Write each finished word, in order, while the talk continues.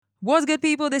What's good,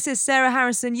 people? This is Sarah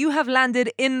Harrison. You have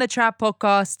landed in the Trap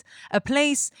Podcast, a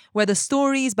place where the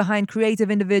stories behind creative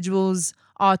individuals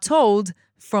are told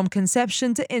from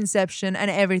conception to inception and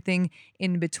everything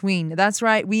in between. That's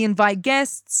right, we invite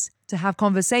guests to have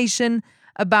conversation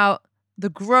about the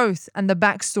growth and the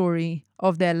backstory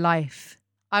of their life.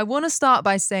 I want to start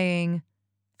by saying,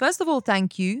 first of all,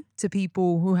 thank you to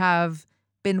people who have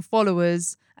been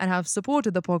followers and have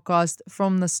supported the podcast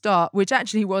from the start, which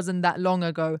actually wasn't that long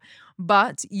ago.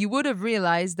 But you would have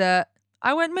realized that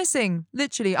I went missing.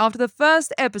 Literally, after the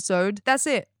first episode, that's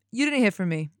it. You didn't hear from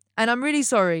me. And I'm really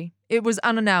sorry. It was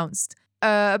unannounced.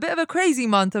 A bit of a crazy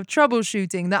month of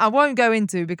troubleshooting that I won't go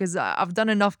into because I've done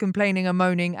enough complaining and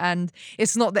moaning, and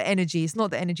it's not the energy. It's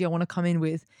not the energy I want to come in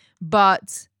with.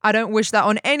 But I don't wish that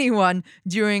on anyone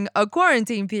during a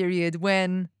quarantine period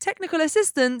when technical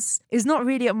assistance is not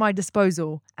really at my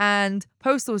disposal and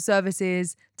postal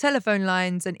services, telephone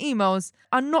lines and emails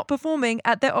are not performing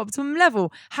at their optimum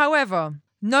level. However,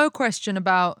 no question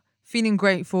about feeling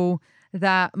grateful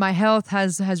that my health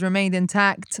has remained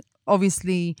intact.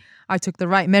 Obviously, I took the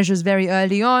right measures very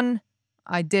early on.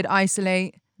 I did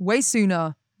isolate way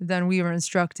sooner than we were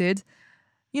instructed.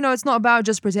 You know, it's not about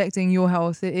just protecting your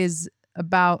health. It is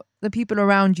about the people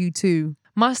around you too.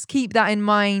 Must keep that in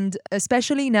mind,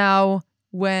 especially now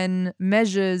when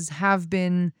measures have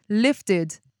been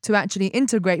lifted to actually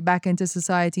integrate back into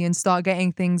society and start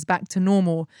getting things back to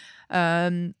normal.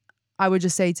 I would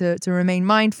just say to remain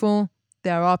mindful.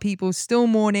 There are people still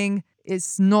mourning.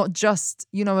 It's not just,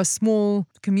 a small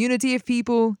community of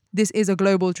people. This is a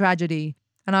global tragedy.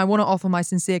 And I want to offer my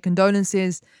sincere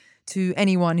condolences to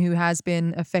anyone who has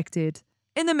been affected.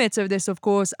 In the midst of this, of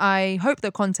course, I hope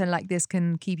that content like this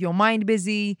can keep your mind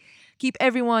busy, keep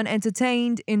everyone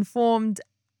entertained, informed,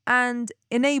 and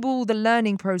enable the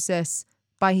learning process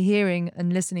by hearing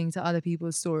and listening to other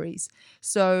people's stories.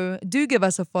 So do give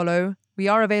us a follow. We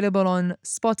are available on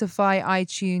Spotify,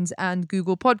 iTunes, and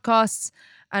Google Podcasts.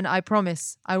 And I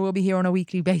promise I will be here on a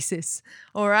weekly basis.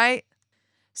 All right?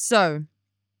 So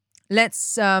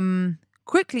let's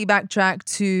quickly backtrack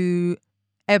to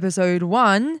episode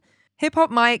 1. Hip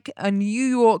Hop Mike, a New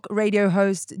York radio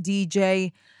host,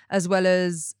 DJ, as well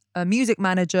as a music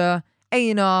manager,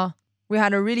 A&R. We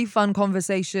had a really fun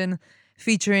conversation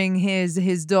featuring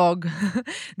his dog.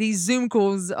 These Zoom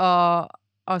calls are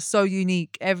so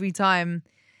unique. Every time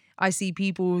I see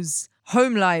people's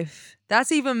home life,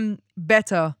 that's even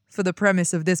better for the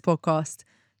premise of this podcast.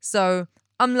 So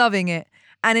I'm loving it.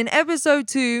 And in episode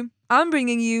 2, I'm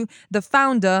bringing you the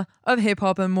founder of Hip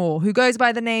Hop and More, who goes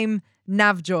by the name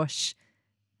Navjosh.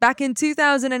 Back in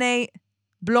 2008,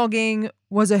 blogging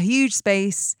was a huge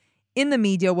space in the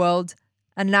media world,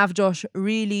 and Navjosh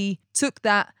really took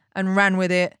that and ran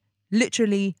with it,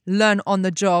 literally learn on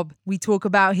the job. We talk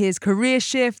about his career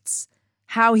shifts,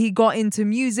 how he got into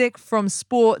music from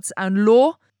sports and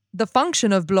law, the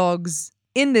function of blogs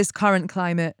in this current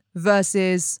climate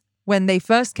versus when they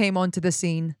first came onto the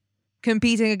scene,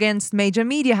 competing against major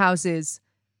media houses,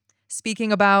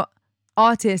 speaking about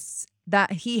artists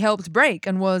that he helped break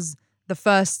and was the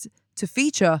first to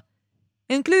feature,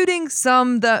 including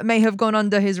some that may have gone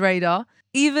under his radar,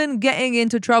 even getting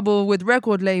into trouble with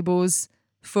record labels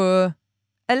for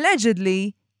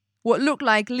allegedly what looked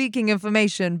like leaking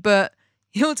information, but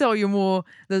he'll tell you more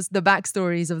the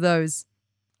backstories of those.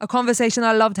 A conversation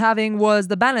I loved having was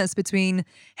the balance between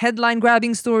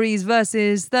headline-grabbing stories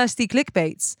versus thirsty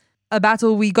clickbaits, a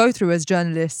battle we go through as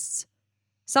journalists.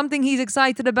 Something he's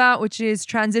excited about, which is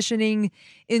transitioning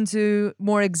into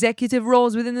more executive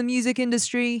roles within the music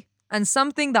industry. And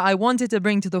something that I wanted to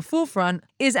bring to the forefront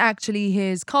is actually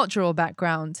his cultural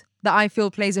background, that I feel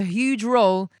plays a huge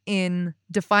role in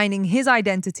defining his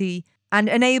identity and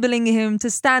enabling him to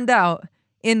stand out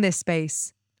in this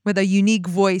space with a unique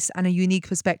voice and a unique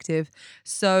perspective.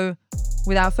 So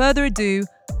without further ado,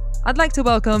 I'd like to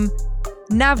welcome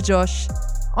Navjosh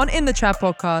on In the Trap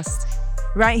podcast,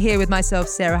 right here with myself,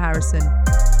 Sarah Harrison.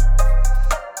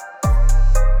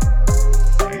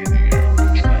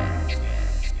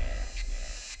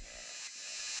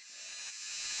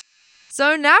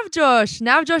 So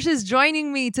Navjosh is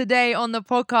joining me today on the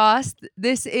podcast.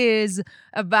 This is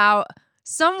about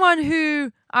someone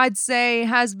who I'd say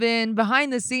has been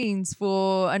behind the scenes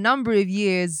for a number of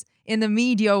years in the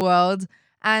media world.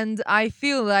 And I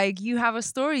feel like you have a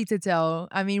story to tell.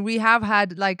 I mean, we have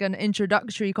had like an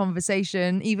introductory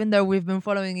conversation, even though we've been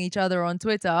following each other on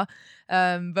Twitter.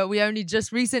 But we only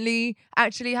just recently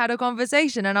actually had a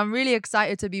conversation. And I'm really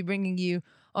excited to be bringing you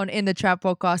on In the Trap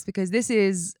podcast, because this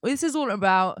is all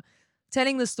about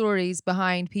telling the stories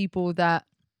behind people that,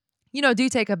 do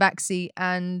take a backseat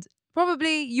and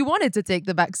Probably you wanted to take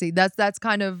the backseat. That's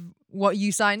kind of what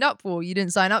you signed up for. You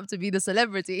didn't sign up to be the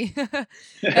celebrity.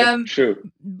 um, True.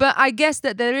 but I guess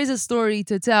that there is a story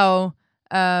to tell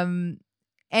um,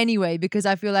 anyway, because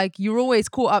I feel like you're always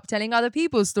caught up telling other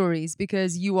people's stories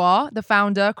because you are the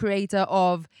founder, creator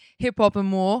of Hip Hop and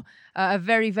More, a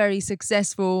very, very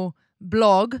successful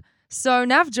blog. So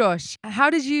Navjosh, how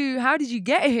did you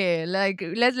get here? Like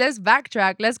let's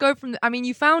backtrack. Let's go from I mean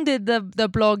you founded the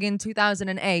blog in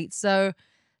 2008. So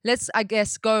let's I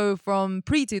guess go from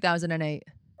pre 2008.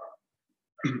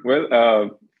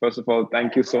 Well, first of all,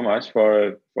 thank you so much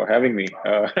for having me.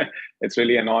 It's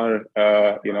really an honor,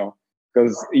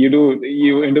 because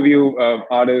you interview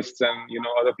artists and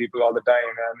other people all the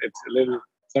time, and it's a little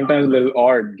sometimes a little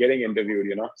odd getting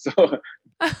interviewed. So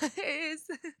It is.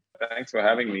 thanks for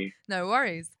having me. No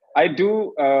worries. I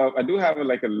do have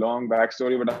like a long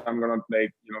backstory, but I'm gonna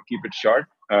keep it short,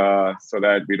 so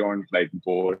that we don't like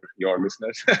bore your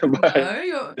listeners. But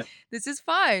No, this is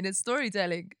fine. It's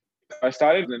storytelling. I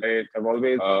started late. I've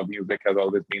always music has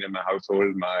always been in my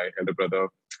household. My elder brother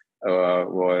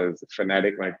was a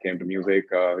fanatic when it came to music.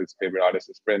 His favorite artist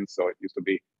is Prince, so it used to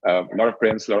be a lot of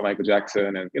Prince, a lot of Michael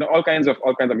Jackson, and all kinds of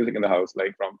music in the house,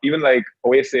 like from even like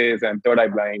Oasis and Third Eye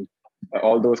Blind,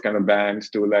 all those kind of bands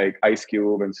to like Ice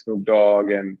Cube and Snoop Dogg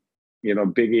and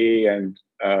Biggie and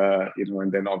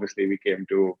then obviously we came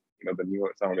to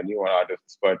some of the newer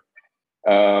artists, but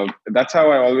that's how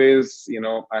I always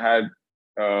I had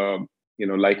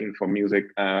liking for music,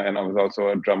 and I was also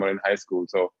a drummer in high school.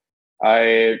 So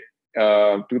I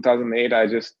 2008, I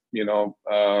just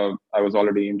I was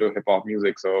already into hip hop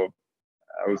music, so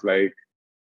I was like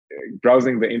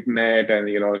browsing the internet and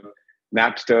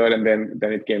Napster, and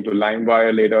then it came to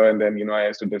LimeWire later, and then I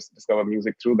used to discover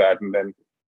music through that, and then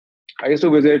I used to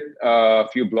visit a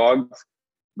few blogs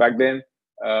back then,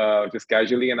 just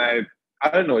casually, and I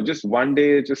don't know, just one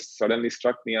day it just suddenly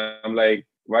struck me. I'm like,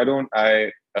 why don't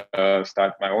I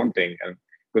start my own thing? And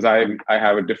because I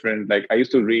have a different, like, I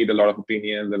used to read a lot of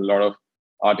opinions and a lot of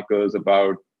articles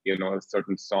about a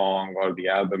certain song or the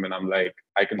album, and I'm like,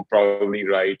 I can probably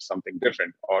write something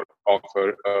different or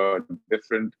offer a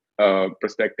different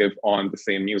perspective on the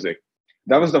same music.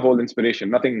 That was the whole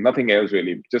inspiration. Nothing else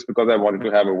really. Just because I wanted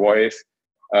to have a voice,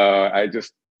 I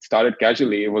just started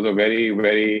casually. It was a very,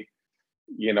 very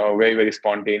very, very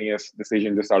spontaneous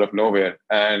decision just out of nowhere.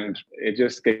 And it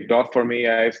just kicked off for me.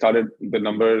 I started the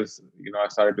numbers, I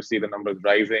started to see the numbers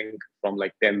rising from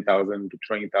like 10,000 to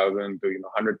 20,000 to,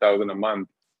 100,000 a month.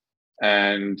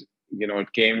 And,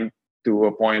 it came to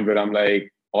a point where I'm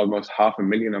like almost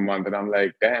 500,000 a month. And I'm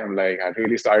like, damn, like I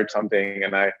really started something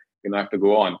and I have to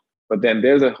go on. But then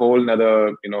there's a whole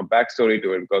nother, backstory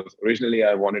to it, because originally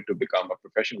I wanted to become a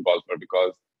professional golfer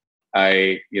because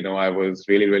I was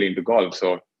really, really into golf.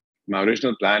 So my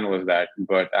original plan was that,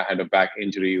 but I had a back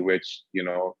injury, which,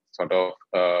 sort of,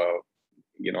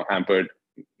 hampered,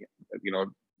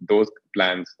 those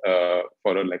plans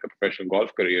for like a professional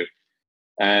golf career.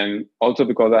 And also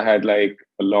because I had like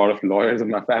a lot of lawyers in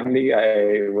my family,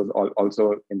 I was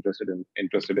also interested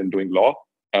in doing law.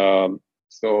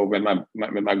 So when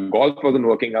my golf wasn't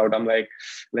working out, I'm like,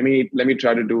 let me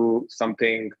try to do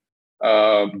something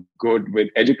good with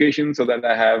education, so that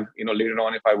I have later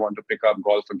on, if I want to pick up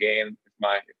golf again, if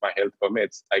my health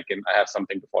permits, I have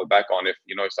something to fall back on if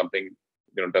something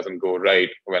doesn't go right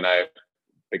when I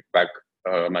pick back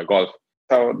my golf.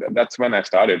 So that's when I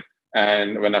started.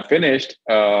 And when I finished,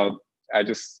 I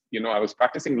just I was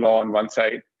practicing law on one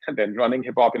side and then running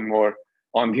hip hop and more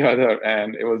on the other.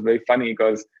 And it was very funny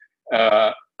because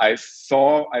uh, I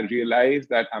realized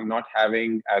that I'm not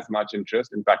having as much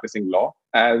interest in practicing law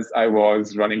as I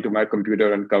was running to my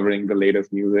computer and covering the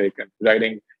latest music and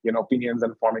writing, opinions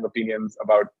and forming opinions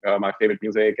about my favorite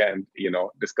music, and,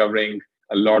 discovering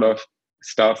a lot of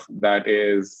stuff that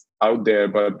is out there,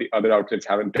 but the other outlets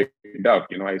haven't picked it up.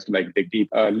 I used to like dig deep,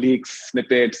 leaks,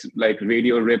 snippets, like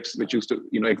radio rips, which used to,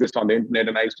 exist on the internet.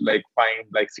 And I used to like find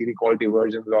like CD quality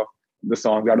versions of the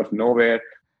songs out of nowhere.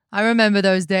 I remember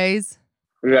those days.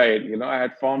 Right. I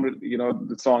had formed,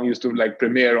 the song used to like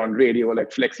premiere on radio,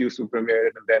 like Flex used to premiere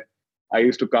it. And then I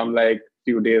used to come like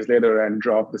few days later and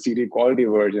drop the CD quality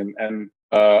version. And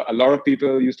a lot of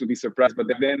people used to be surprised. But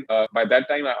then by that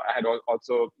time, I had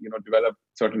also, developed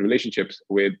certain relationships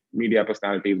with media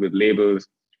personalities, with labels,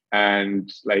 and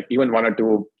like even one or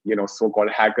two, so-called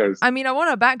hackers. I mean, I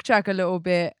want to backtrack a little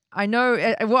bit. I know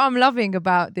what I'm loving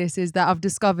about this is that I've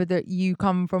discovered that you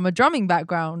come from a drumming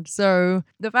background. So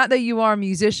the fact that you are a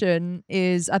musician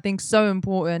is, I think, so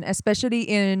important, especially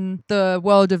in the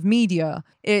world of media.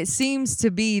 It seems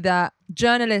to be that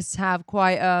journalists have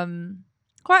quite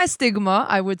Quite a stigma,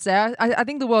 I would say. I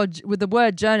think the word with the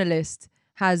word journalist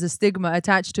has a stigma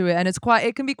attached to it, and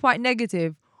it can be quite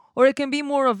negative, or it can be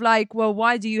more of like, well,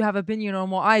 why do you have opinion on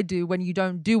what I do when you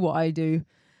don't do what I do?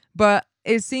 But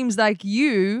it seems like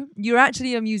you're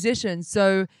actually a musician,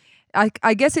 so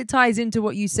I guess it ties into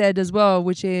what you said as well,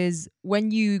 which is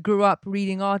when you grew up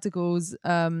reading articles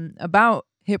about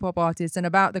hip hop artists and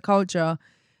about the culture,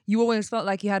 you always felt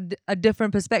like you had a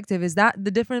different perspective. Is that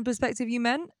the different perspective you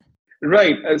meant?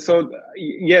 Right.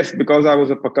 Yes, because I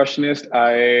was a percussionist,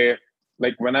 I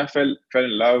like when I fell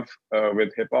in love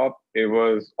with hip hop. It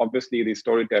was obviously the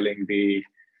storytelling, the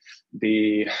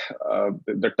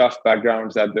tough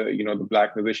backgrounds that the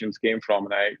black musicians came from,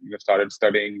 and I started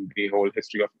studying the whole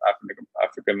history of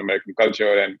African American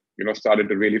culture, and started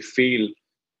to really feel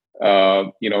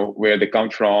where they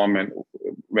come from, and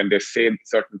when they say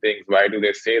certain things, why do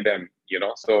they say them,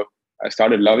 so I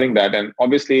started loving that. And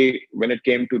obviously when it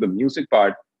came to the music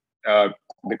part, uh,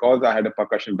 because I had a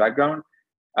percussion background,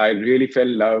 I really fell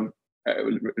in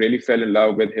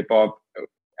love with hip hop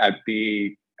at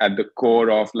the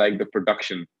core of like the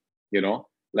production,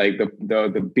 like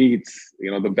the beats,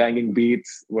 the banging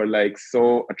beats were like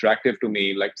so attractive to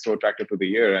me, like so attractive to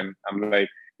the ear. And I'm like,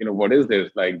 what is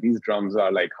this? Like these drums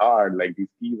are like hard, like these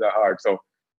keys are hard. So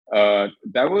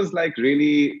that was like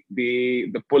really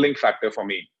the pulling factor for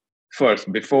me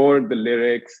first, before the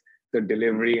lyrics, the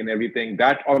delivery, and everything.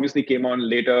 That obviously came on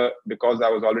later because I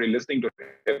was already listening to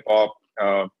hip hop,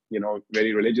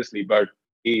 very religiously. But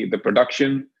the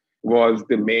production was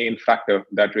the main factor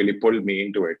that really pulled me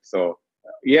into it. So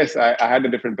yes, I had a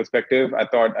different perspective. I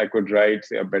thought I could write,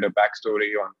 say, a better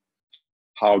backstory on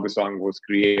how the song was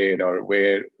created, or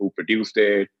who produced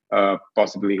it,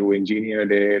 possibly who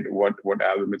engineered it, what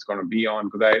album it's going to be on.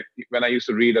 Because when I used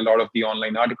to read a lot of the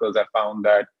online articles, I found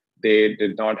that they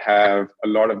did not have a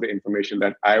lot of the information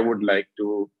that I would like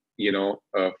to,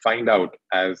 find out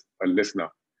as a listener.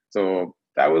 So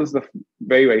that was the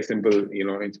very, very simple,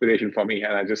 inspiration for me,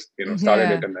 and I just,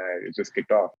 started it, Yeah. and it just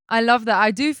kicked off. I love that.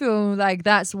 I do feel like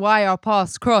that's why our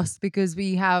paths crossed because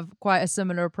we have quite a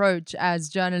similar approach as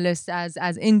journalists, as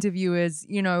interviewers.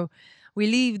 We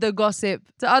leave the gossip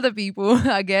to other people,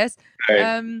 I guess.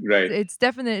 Right, right. It's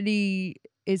definitely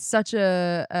it's such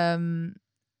a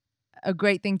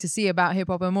great thing to see about hip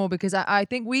hop and more because I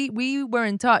think we were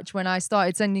in touch when I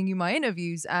started sending you my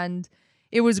interviews and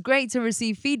it was great to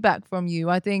receive feedback from you.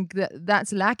 I think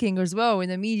that's lacking as well in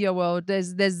the media world.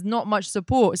 There's not much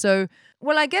support. So,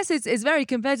 well, I guess it's very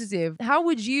competitive. How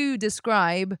would you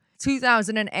describe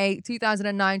 2008,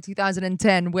 2009,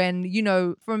 2010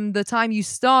 when, from the time you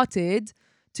started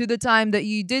to the time that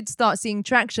you did start seeing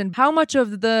traction, how much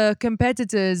of the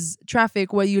competitors'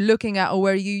 traffic were you looking at or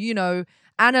were you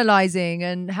analyzing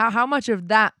and how much of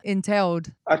that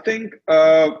entailed? I think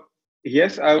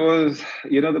yes, I was.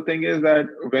 The thing is that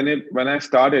when I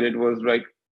started, it was like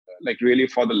really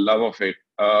for the love of it,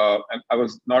 and I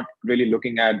was not really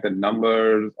looking at the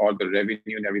numbers or the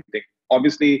revenue and everything.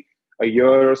 Obviously, a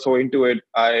year or so into it,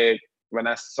 when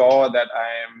I saw that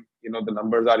the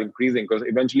numbers are increasing, because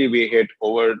eventually we hit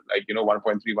over like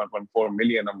 1.3, 1.4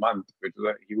 million a month, which is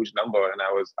a huge number, and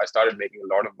I started making a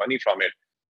lot of money from it.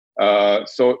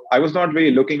 So I was not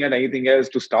really looking at anything else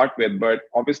to start with, but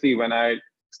obviously when I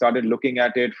started looking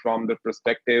at it from the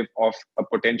perspective of a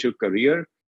potential career,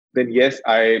 then yes,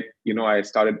 I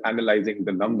started analyzing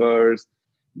the numbers,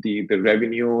 the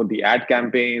revenue, the ad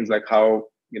campaigns, like how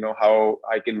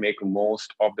I can make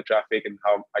most of the traffic and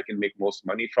how I can make most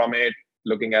money from it.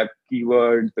 Looking at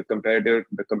keywords, the competitor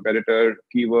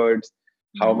keywords,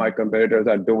 how my Mhm. competitors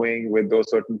are doing with those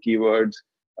certain keywords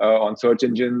on search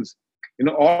engines,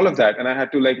 all of that. And I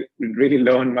had to like really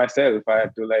learn myself. I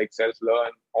had to like self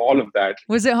learn all of that.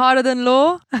 Was it harder than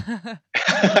law?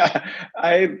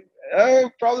 I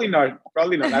probably not.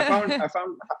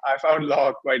 I found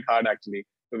law quite hard, actually,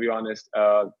 to be honest.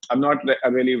 I'm not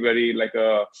a really very like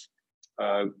a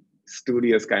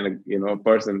studious kind of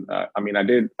person. I mean, I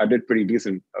did pretty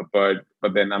decent, but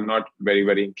then I'm not very,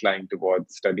 very inclined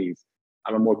towards studies.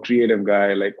 I'm a more creative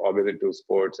guy, like always into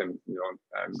sports and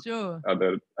and Sure.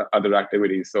 other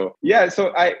activities. So yeah,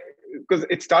 so I because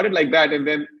it started like that, and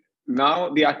then now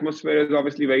the atmosphere is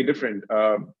obviously very different.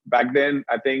 Back then,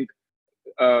 I think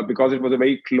because it was a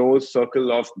very close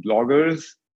circle of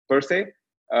bloggers per se,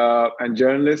 and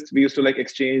journalists, we used to like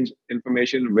exchange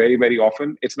information very, very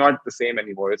often. It's not the same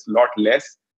anymore. It's a lot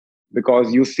less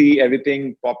because you see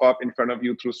everything pop up in front of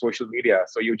you through social media.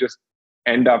 So you just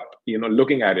end up,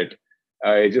 looking at it.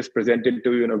 It just presented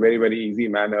to you in a very, very easy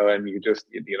manner, and you just,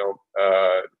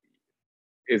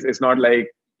 it's not like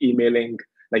emailing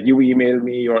like you email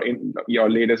me your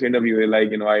latest interview, like,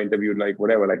 I interviewed like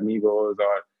whatever, like Migos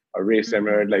or Ray Mm.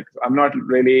 Simmered. Like, I'm not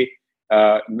really.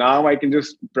 Now I can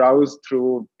just browse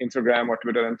through Instagram or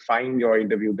Twitter and find your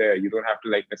interview there. You don't have to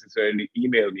like necessarily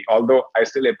email me. Although I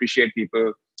still appreciate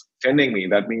people sending me.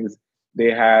 That means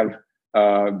they have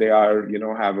they are,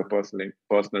 have a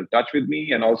personal touch with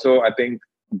me, and also I think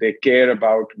they care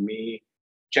about me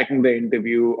checking the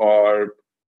interview or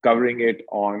covering it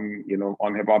on,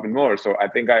 on Hip Hop and More. So I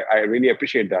think I really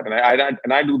appreciate that,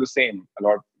 and I do the same a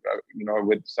lot,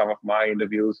 with some of my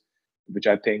interviews, which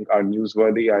I think are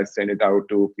newsworthy. I send it out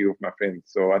to a few of my friends.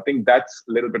 So I think that's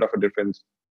a little bit of a difference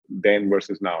then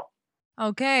versus now.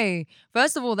 Okay.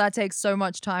 First of all, that takes so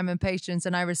much time and patience,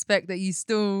 and I respect that you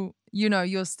still,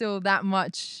 you're still that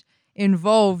much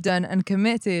involved and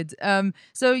committed.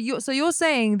 So you're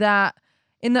saying that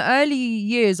in the early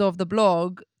years of the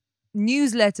blog,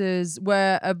 newsletters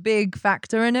were a big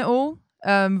factor in it all.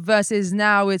 Versus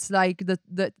now it's like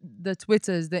the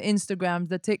Twitters, the Instagrams,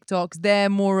 the TikToks, they're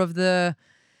more of the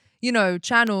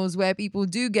channels where people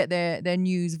do get their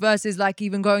news versus like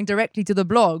even going directly to the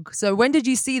blog. So when did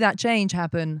you see that change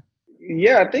happen?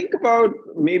 Yeah, I think about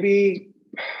maybe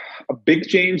a big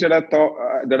change that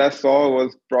I saw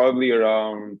was probably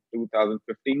around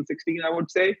 2015, 16. I would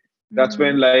say that's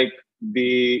Mm-hmm.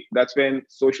 when that's when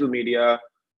social media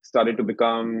started to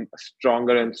become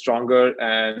stronger and stronger,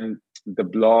 and the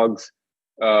blogs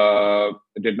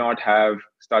did not have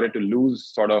started to lose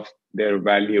sort of their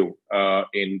value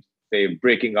in, say,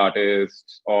 breaking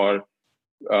artists or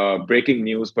breaking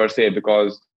news per se,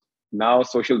 because now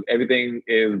social everything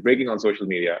is breaking on social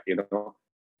media.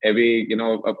 Every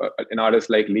an artist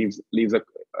like leaves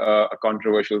a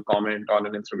controversial comment on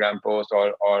an Instagram post,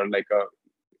 or like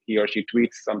he or she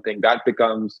tweets something that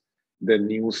becomes the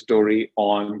news story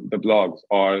on the blogs,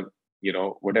 or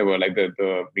whatever, like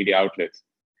the media outlets.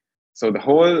 So the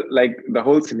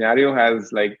whole scenario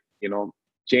has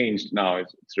changed now.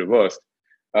 It's reversed.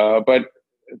 But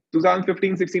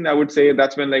 2015, 16, I would say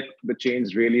that's when like the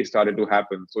change really started to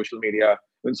happen.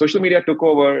 When social media took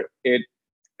over, it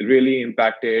really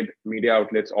impacted media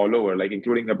outlets all over, like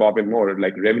including Hip Hop and More,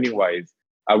 like revenue wise.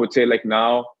 I would say like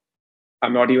now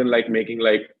I'm not even like making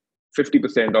like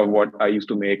 50% of what I used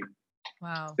to make,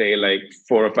 Wow. say, like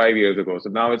 4 or 5 years ago. So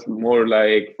now it's more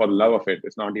like for the love of it.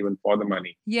 It's not even for the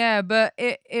money. Yeah, but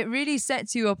it really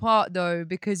sets you apart though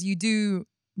because you do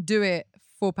it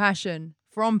for passion,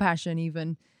 from passion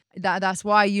even. That's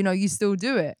why you still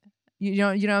do it. You know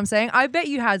what I'm saying? I bet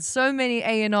you had so many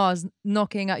A&Rs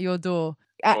knocking at your door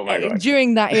Oh my god.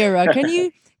 during that era.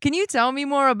 Can you tell me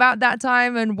more about that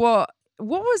time and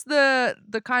what was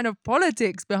the kind of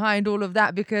politics behind all of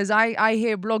that? Because I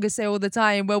hear bloggers say all the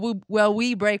time, well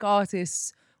we break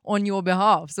artists on your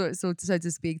behalf, so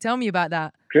to speak. Tell me about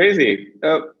that. Crazy.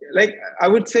 Like I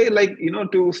would say, like,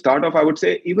 to start off, I would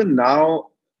say even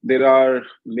now there are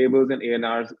labels and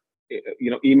A&Rs,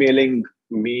 emailing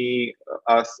me,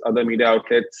 us, other media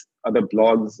outlets, other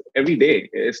blogs every day.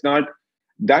 It's not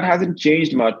that hasn't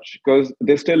changed much because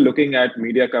they're still looking at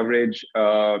media coverage,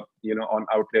 on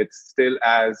outlets still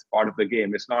as part of the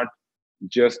game. It's not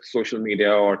just social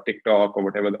media or TikTok or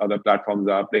whatever the other platforms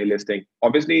are, playlisting.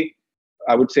 Obviously,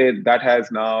 I would say that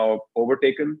has now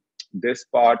overtaken this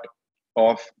part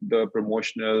of the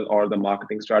promotional or the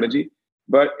marketing strategy,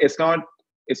 but it's not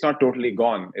totally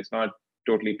gone. It's not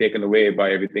totally taken away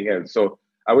by everything else. So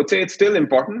I would say it's still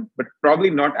important, but probably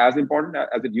not as important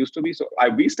as it used to be. So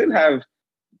we still have,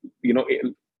 you know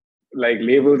like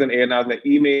labels and A&Rs like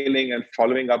emailing and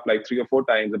following up like 3 or 4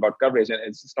 times about coverage, and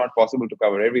it's just not possible to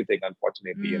cover everything,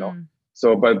 unfortunately. Mm,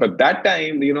 So but that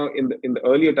time, in the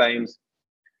earlier times,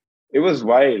 it was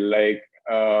wild. Like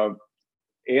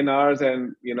A&Rs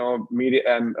and media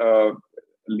and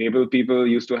label people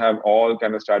used to have all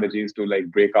kind of strategies to like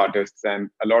break artists, and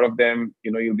a lot of them,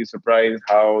 you'll be surprised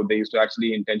how they used to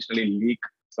actually intentionally leak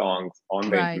songs on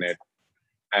the right. internet.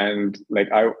 And like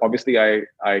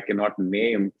I cannot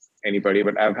name anybody,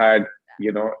 but I've had,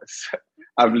 you know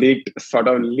I've leaked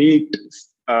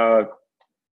a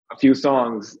few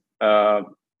songs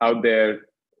out there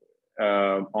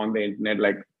on the internet,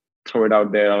 like throw it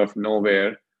out there out of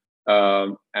nowhere.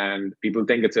 And people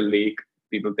think it's a leak,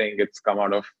 people think it's come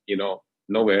out of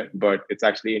nowhere, but it's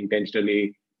actually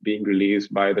intentionally being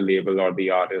released by the label or the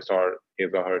artist or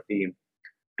his or her team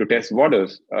to test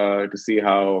waters, to see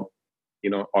how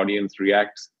audience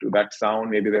reacts to that sound.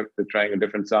 Maybe they're trying a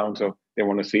different sound, so they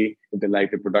want to see if they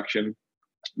like the production.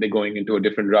 They're going into a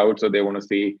different route, so they want to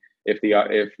see if the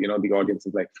audience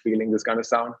is like feeling this kind of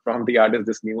sound from the artist,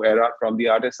 this new era from the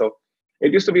artist. So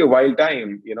it used to be a wild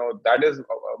time. That is a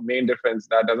main difference.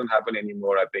 That doesn't happen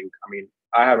anymore, I think. I mean,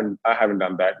 I haven't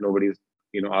done that. Nobody's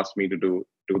asked me to do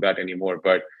that anymore.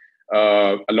 But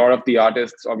a lot of the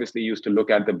artists obviously used to look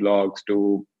at the blogs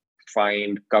to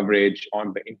find coverage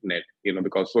on the internet,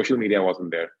 because social media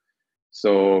wasn't there.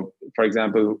 So, for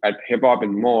example, at Hip Hop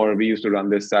and More, we used to run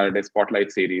this Saturday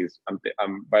Spotlight series.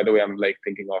 By the way, I'm like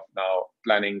thinking of now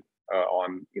planning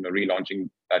on relaunching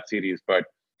that series. But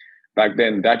back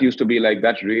then, that used to be like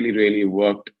that really really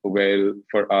worked well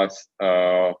for us,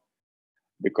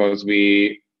 because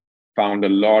we found a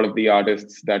lot of the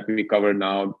artists that we cover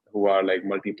now who are like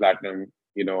multi-platinum,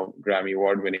 Grammy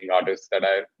award-winning artists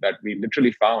that we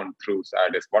literally found through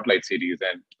Saturday Spotlight series,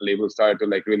 and labels started to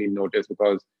like really notice,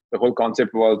 because the whole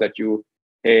concept was that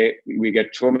hey, we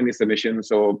get so many submissions,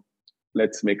 so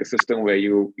let's make a system where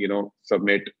you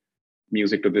submit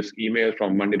music to this email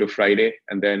from Monday to Friday,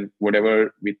 and then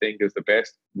whatever we think is the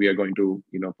best, we are going to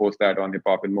post that on Hip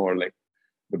Hop and More, like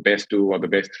the best two or the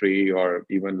best three or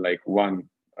even like one,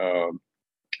 uh,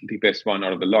 the best one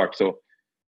out of the lot. So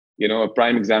a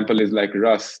prime example is like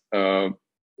Russ.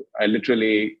 I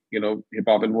literally, Hip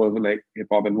Hop and More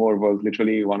was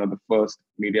literally one of the first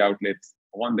media outlets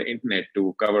on the internet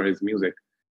to cover his music.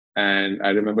 And I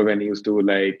remember when he used to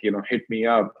like hit me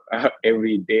up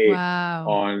every day Wow.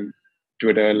 on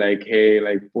Twitter, like, hey,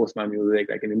 like post my music.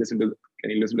 Like, can you listen to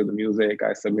the music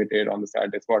I submitted on the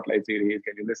Saturday Spotlight series?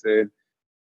 Can you listen?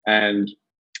 And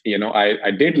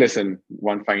I did listen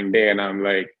one fine day, and I'm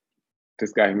like,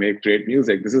 this guy makes great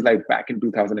music. This is like back in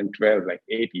 2012, like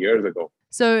 8 years ago.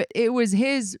 So it was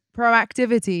his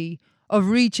proactivity of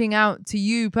reaching out to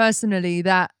you personally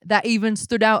that even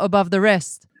stood out above the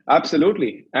rest.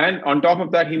 Absolutely. And on top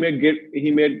of that, he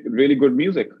made really good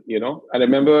music. I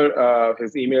remember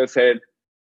his email said,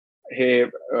 hey,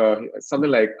 something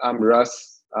like, I'm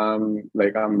Russ, I'm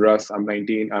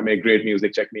 19, I make great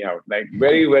music, check me out. Like,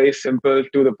 very very simple,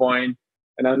 to the point.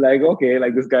 And I'm like, okay,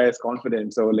 like this guy is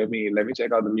confident, so let me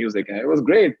check out the music. And it was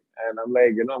great. And I'm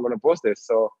like, I'm going to post this.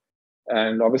 So,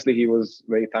 and obviously he was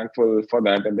very thankful for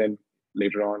that. And then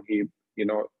later on, he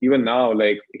even now,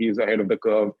 like, he's ahead of the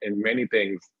curve in many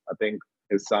things. I think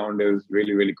his sound is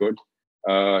really really good.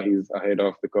 He's ahead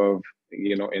of the curve,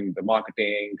 in the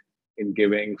marketing, in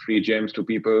giving free gems to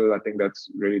people. I think that's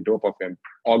really dope of him.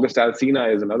 August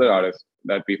Alsina is another artist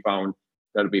that we found,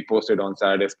 that we posted on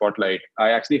Saturday Spotlight. I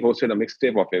actually hosted a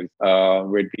mixtape of his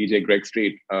with DJ Greg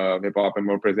Street. Hip Hop and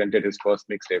More presented his first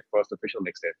mixtape, first official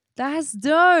mixtape. That's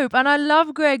dope. And I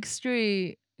love Greg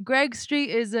Street. Greg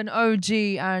Street is an OG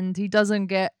and he doesn't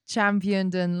get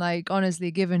championed and like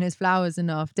honestly given his flowers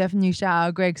enough. Definitely shout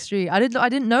out Greg Street. I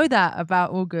didn't know that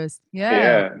about August.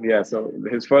 Yeah. Yeah. So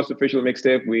his first official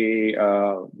mixtape, we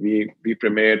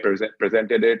premiered,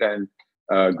 presented it, and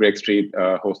Greg Street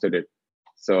hosted it.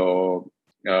 So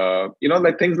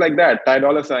like things like that. Ty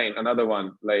Dolla Sign, another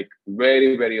one, like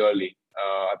very very early.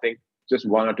 I think just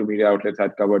one or two media outlets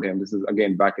had covered him. This is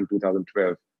again back in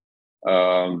 2012.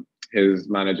 His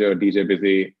manager DJ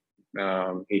Busy,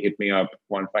 he hit me up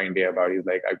one fine day about. He's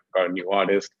like, I got a new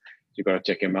artist, you gotta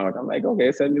check him out. I'm like,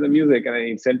 okay, send me the music. And then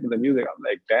he sent me the music. I'm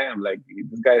like, damn, like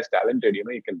this guy is talented.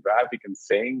 He can rap, he can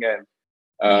sing, and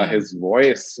Yeah. his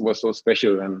voice was so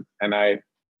special. And I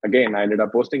ended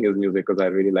up posting his music because I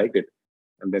really liked it.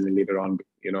 And then later on,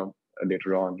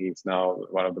 he's now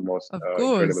one of the most Of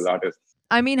incredible course. artists.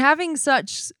 I mean, having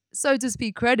such, so to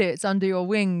speak, credits under your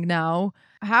wing now,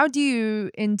 how do you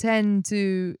intend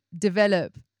to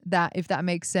develop that, if that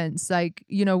makes sense? Like,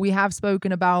 we have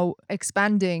spoken about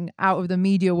expanding out of the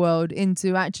media world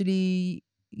into actually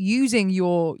using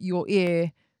your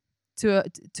ear to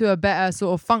a better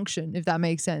sort of function, if that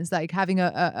makes sense, like having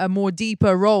a more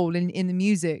deeper role in the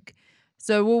music.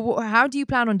 So, how do you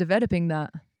plan on developing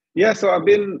that? Yeah, so I've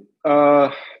been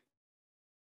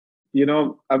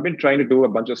trying to do a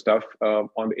bunch of stuff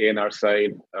on the A&R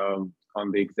side, on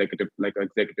the executive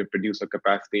producer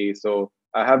capacity. So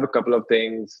I have a couple of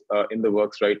things in the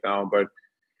works right now. But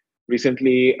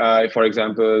recently, for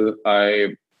example,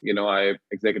 I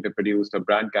executive produced a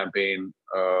brand campaign,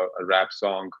 a rap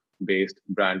song based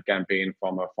brand campaign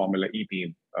from a Formula E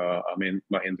team.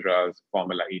 Mahindra's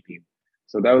Formula E team.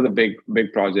 So that was a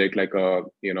big project, like a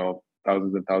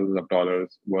thousands and thousands of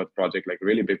dollars worth project, like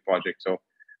really big project. So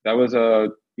that was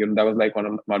like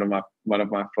one of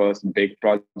my first big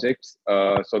projects.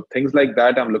 So things like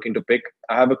that I'm looking to pick.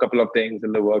 I have a couple of things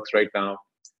in the works right now,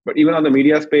 but even on the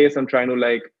media space, I'm trying to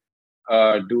like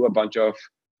do a bunch of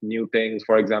new things.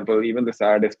 For example, even the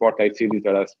Saturday Spotlight series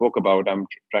that I spoke about, I'm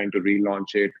trying to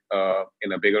relaunch it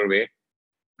in a bigger way,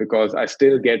 because I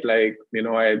still get like,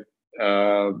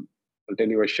 I'll tell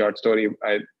you a short story.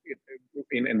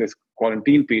 in this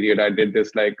quarantine period, I did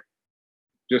this like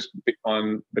just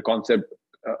on the concept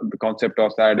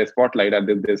of Saturday Spotlight. I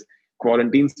did this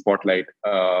quarantine spotlight,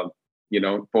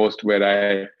 post where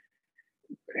I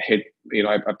hit,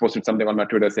 I posted something on my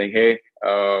Twitter saying, hey,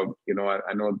 I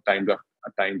know times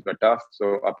are tough,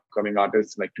 so upcoming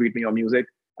artists like tweet me your music,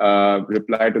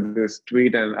 reply to this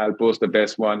tweet, and I'll post the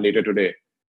best one later today.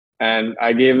 And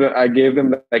I gave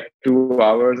them like 2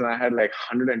 hours, and I had like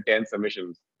 110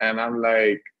 submissions, and I'm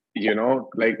like,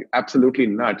 like absolutely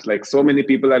nuts. Like so many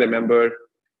people I remember,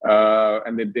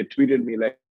 and they tweeted me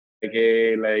like,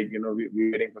 hey, like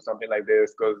we're waiting for something like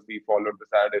this because we followed the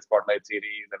Saturday Spotlight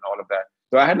series and all of that.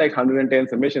 So I had like 110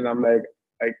 submissions. I'm like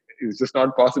it's just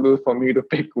not possible for me to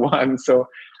pick one. So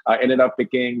I ended up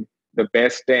picking the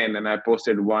best 10, and I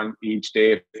posted one each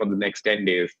day for the next 10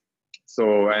 days.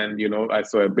 So, and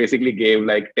I basically gave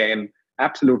like 10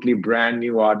 absolutely brand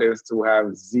new artists who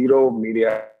have zero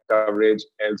media coverage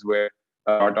elsewhere,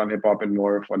 start on hip hop and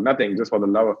more for nothing, just for the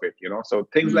love of it. So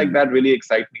things like Mm. that really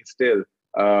excite me still.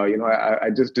 I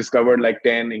just discovered like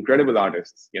 10 incredible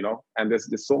artists, and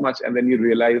there's so much, and then you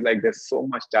realize like there's so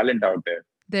much talent out there.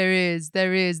 There is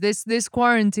this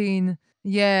quarantine.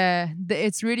 Yeah,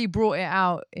 it's really brought it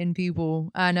out in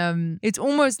people, and it's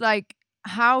almost like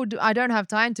how do I don't have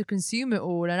time to consume it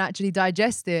all and actually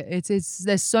digest it. It's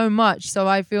there's so much, so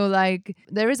I feel like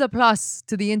there is a plus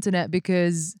to the internet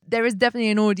because there is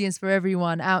definitely an audience for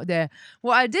everyone out there.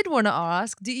 What I did want to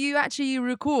ask, do you actually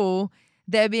recall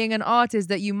there being an artist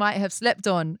that you might have slept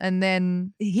on, and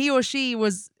then he or she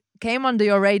was came under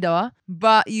your radar,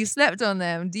 but you slept on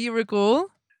them? Do you recall?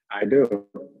 I do.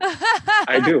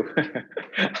 I do.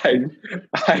 I,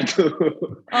 I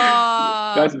do.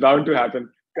 Ah, That's bound to happen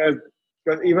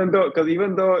because even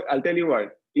though I'll tell you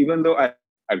what, even though I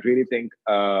really think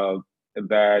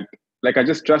that like I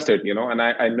just trust it, and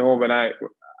I know when I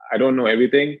don't know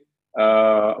everything.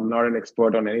 I'm not an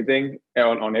expert on anything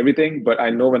on everything, but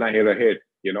I know when I hear a hit.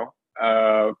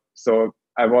 So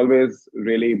I've always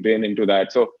really been into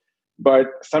that. So, but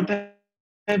sometimes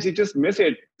you just miss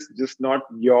it. Just not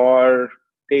your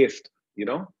taste.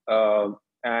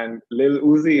 And Lil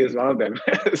Uzi is one of them.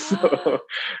 So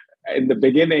in the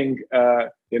beginning, I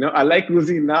like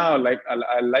Uzi now. Like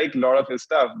I like a lot of his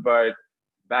stuff, but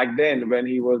back then when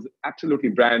he was absolutely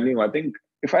brand new, I think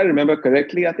if I remember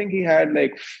correctly, I think he had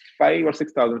like 5 or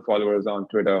 6 thousand followers on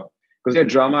Twitter because yeah,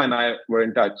 Drama and I were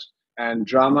in touch, and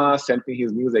Drama sent me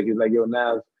his music. He's like, "Yo,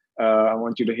 Nav, I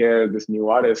want you to hear this new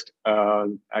artist.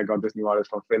 I got this new artist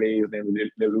from Philly. His name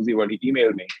is Lil Uzi." What he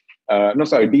emailed me. No,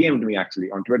 sorry, DM'd me actually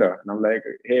on Twitter, and I'm like,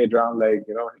 "Hey, Drum, like,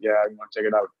 yeah, I want to check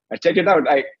it out." I checked it out.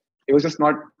 It was just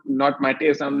not my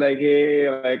taste. I'm like, hey,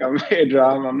 like I'm hey,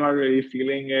 Drum, I'm not really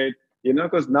feeling it,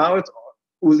 because now it's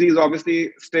Uzi is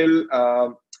obviously still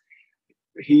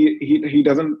he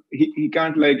doesn't he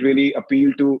can't like really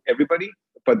appeal to everybody,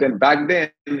 but then back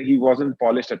then he wasn't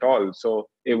polished at all. So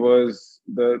it was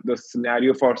the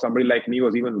scenario for somebody like me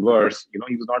was even worse.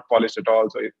 He was not polished at all.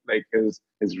 So like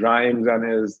his rhymes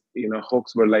and his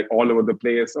hooks were like all over the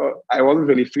place, so I wasn't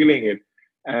really feeling it.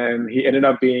 And he ended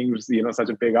up being such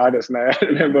a big artist, and I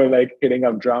remember like hitting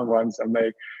up Drum once. I'm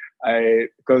like, I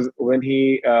because when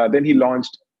he then he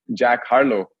launched Jack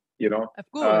Harlow, of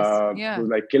course. who's Yeah.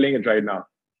 like killing it right now.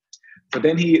 So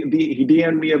then he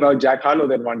DM'd me about Jack Harlow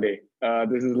then one day.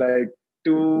 This is like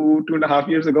 2.5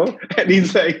 years ago, and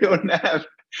he's like, "Yo, Nav,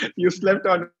 you slept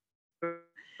on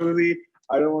Uzi.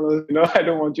 I don't want to, I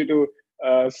don't want you to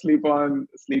sleep on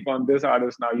this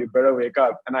artist now. You better wake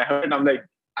up." And I heard it. I'm like,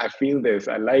 I feel this.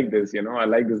 I like this. I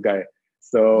like this guy.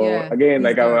 So Yeah. again,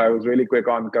 like He's I dope. was really quick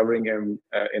on covering him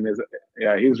in his.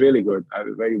 Yeah, he was really good.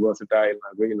 Very versatile.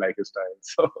 I really like his style.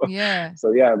 So, Yeah.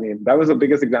 so yeah. I mean, that was the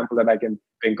biggest example that I can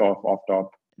think of off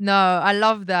top. No, I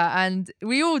love that. And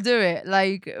we all do it.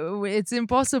 Like it's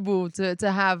impossible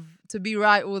to be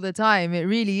right all the time. It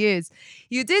really is.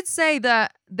 You did say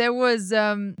that there was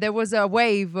a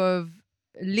wave of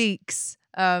leaks,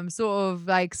 sort of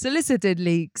like solicited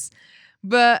leaks.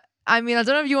 But I mean, I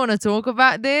don't know if you want to talk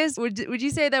about this. Would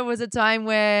you say there was a time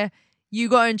where you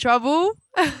got in trouble?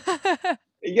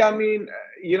 Yeah, I mean,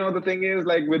 the thing is,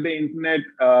 like with the internet,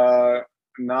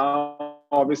 now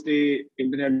obviously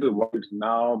internet is wild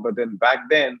now, but then back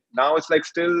then, now it's like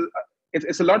still,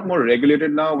 it's a lot more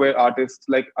regulated now, where artists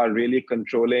like are really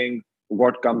controlling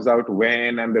what comes out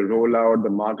when, and the rollout, the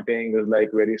marketing is like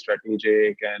very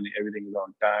strategic, and everything is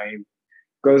on time.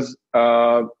 Because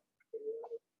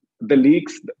the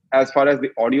leaks, as far as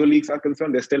the audio leaks are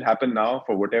concerned, they still happen now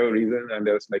for whatever reason, and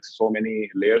there's like so many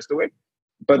layers to it.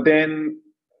 But then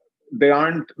there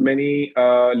aren't many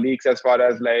leaks as far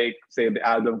as like say the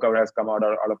album cover has come out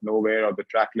of nowhere or the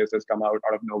track list has come out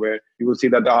of nowhere. You will see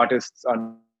that the artists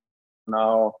are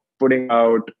now putting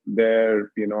out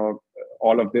their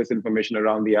all of this information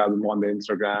around the album on the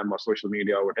Instagram or social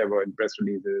media or whatever in press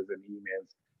releases and emails.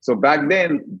 So back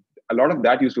then a lot of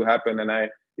that used to happen. And I,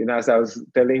 as I was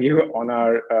telling you on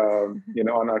our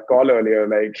on our call earlier,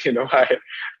 like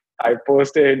I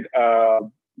posted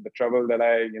the trouble that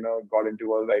I got into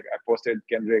was like I posted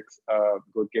Kendrick's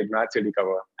Good Kid, Mad City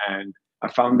cover, and I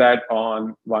found that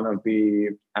on one of the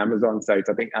Amazon sites.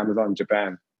 I think Amazon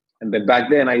Japan. And then back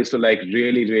then I used to like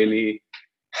really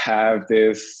have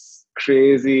this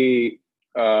crazy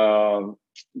I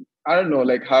don't know,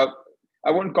 like how I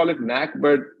won't call it knack,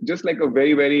 but just like a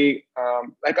very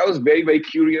like I was very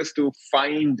curious to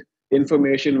find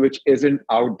information which isn't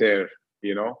out there,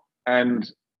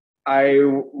 and I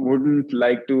wouldn't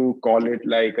like to call it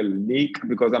like a leak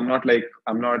because I'm not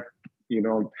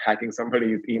hacking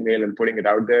somebody's email and putting it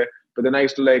out there. But then I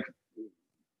used to like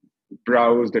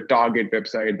browse the Target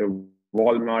website, the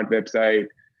Walmart website,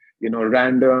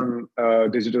 random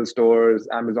digital stores,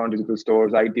 Amazon digital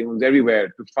stores, iTunes, everywhere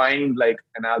to find like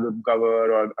an album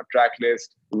cover or a track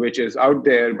list which is out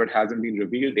there but hasn't been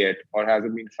revealed yet or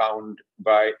hasn't been found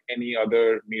by any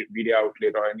other media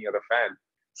outlet or any other fan.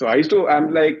 So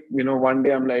I'm like, one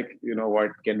day I'm like,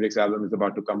 what, Kendrick's album is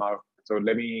about to come out. So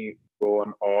let me go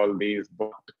on all these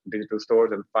booked digital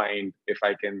stores and find if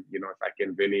I can, if I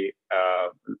can really,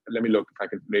 let me look if I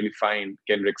can really find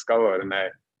Kendrick's cover. And I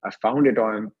found it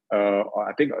on,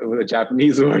 I think it was a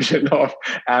Japanese version of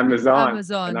Amazon. And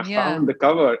Amazon, I yeah. found the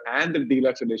cover and the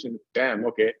deluxe edition. Damn,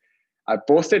 okay. I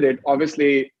posted it.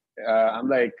 Obviously, I'm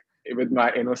like, with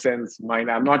my innocence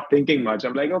mind, I'm not thinking much.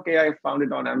 I'm like, okay, I found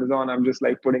it on Amazon. I'm just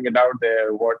like putting it out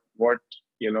there. What,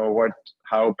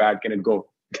 how bad can it go?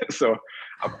 So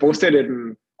I posted it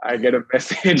and I get a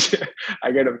message.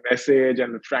 I get a message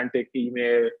and a frantic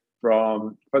email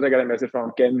from, first I get a message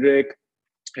from Kendrick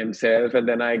himself, and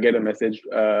then I get a message,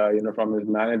 from his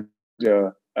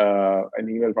manager, an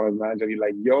email from his manager. He's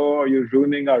like, "Yo, you're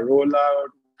ruining our rollout.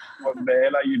 What the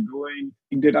hell are you doing?"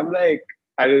 Did I'm like,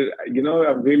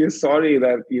 I'm really sorry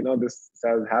that this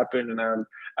has happened, and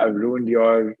I've ruined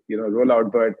your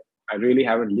rollout, but I really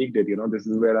haven't leaked it. This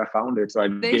is where I found it, so I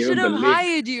They gave should him the have link.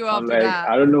 hired you I'm after like, that.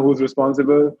 I don't know who's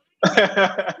responsible.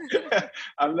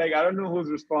 I'm like, I don't know who's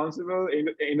responsible in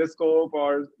Interscope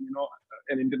or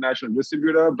an international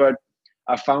distributor, but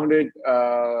I found it.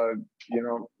 You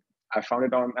know, I found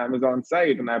it on Amazon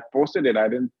site and I posted it. I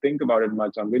didn't think about it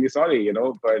much. I'm really sorry,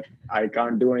 but I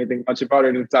can't do anything much about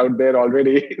it. It's out there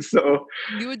already. So,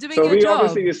 You were doing so your we job.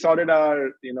 obviously sorted our.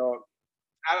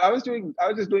 I was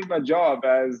just doing my job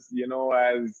as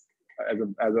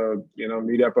as a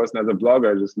media person, as a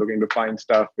blogger, just looking to find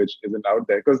stuff which isn't out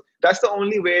there, because that's the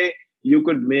only way you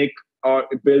could make or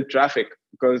build traffic,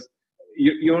 because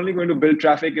you're only going to build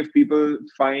traffic if people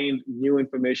find new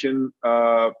information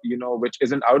which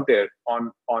isn't out there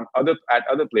on other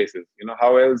places.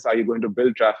 How else are you going to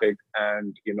build traffic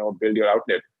and build your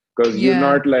outlet? Because Yeah.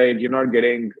 you're not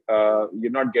getting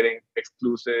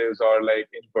exclusives or like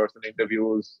in-person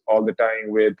interviews all the time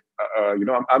with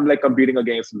I'm like competing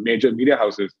against major media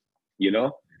houses, you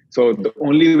know so the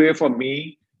only way for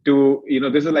me to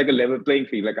this is like a level playing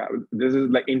field. Like this is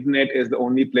like internet is the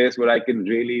only place where I can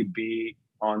really be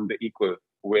on the equal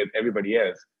with everybody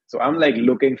else. So I'm like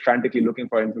frantically looking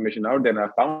for information out there, and I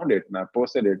found it and I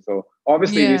posted it. So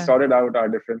obviously we Yeah. sorted out our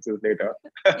differences later.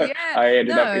 Yeah. I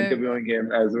ended up No. interviewing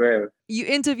him as well You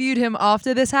interviewed him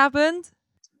after this happened?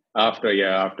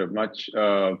 after much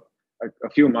a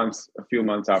few months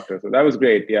after. So that was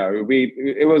great. Yeah, we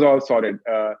it was all sorted.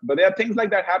 But there are things like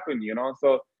that happen,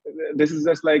 So this is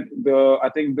just like I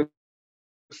think the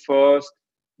first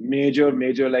major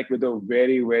like with a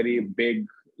very very big,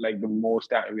 like the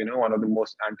most one of the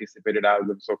most anticipated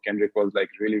albums. So Kendrick was like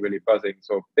really buzzing.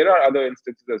 So there are other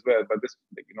instances as well, but this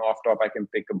off top I can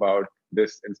think about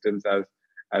this instance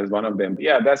as one of them.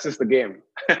 Yeah, that's just the game.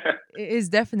 It is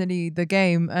definitely the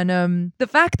game. And the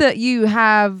fact that you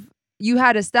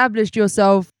had established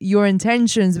yourself, your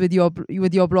intentions with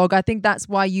your blog, I think that's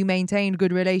why you maintained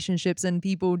good relationships and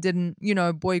people didn't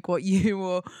boycott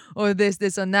you or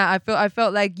this and that. I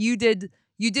felt like you did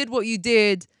what you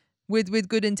did with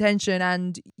good intention,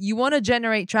 and you want to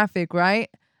generate traffic, right?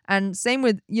 And same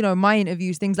with my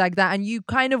interviews, things like that. And you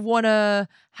kind of want to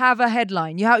have a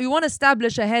headline. You want to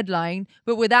establish a headline,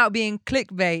 but without being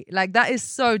clickbait. Like that is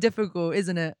so difficult,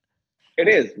 isn't it? It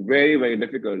is very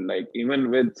difficult. Like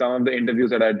even with some of the interviews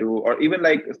that I do, or even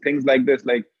like things like this,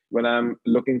 like when I'm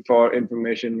looking for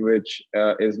information which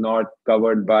is not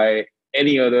covered by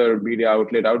any other media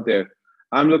outlet out there.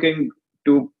 I'm looking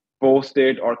to post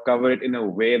it or cover it in a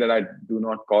way that I do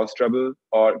not cause trouble,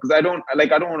 or because I don't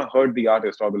want to hurt the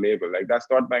artist or the label. Like that's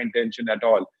not my intention at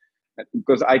all.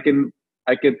 Because I can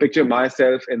picture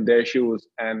myself in their shoes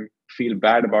and feel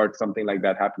bad about something like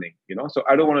that happening. So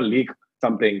I don't want to leak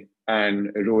something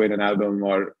and ruin an album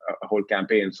or a whole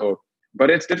campaign. So, but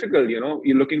it's difficult. You're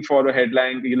looking for a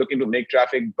headline, you're looking to make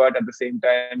traffic, but at the same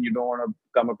time, you don't want to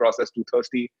come across as too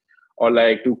thirsty or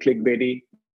like too clickbaity.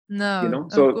 No,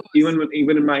 So of even course.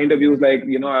 even in my interviews, like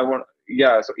I want,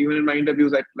 yeah. So even in my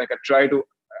interviews, like I try to,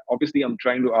 obviously I'm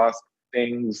trying to ask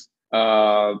things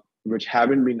which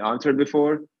haven't been answered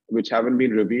before, which haven't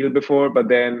been revealed before. But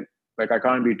then, like, I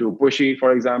can't be too pushy.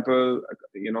 For example,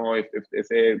 if they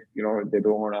say they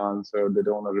don't want to answer, they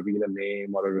don't want to reveal a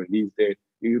name or a release date,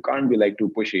 you can't be like too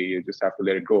pushy. You just have to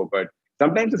let it go. But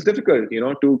sometimes it's difficult,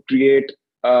 to create.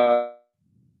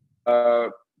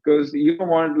 Because you don't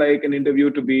want like an interview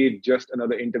to be just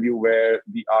another interview where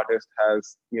the artist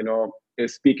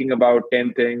is speaking about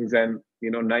 10 things and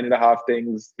nine and a half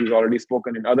things he's already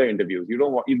spoken in other interviews. You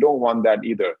don't want that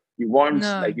either.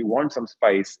 No, You want some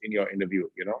spice in your interview.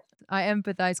 I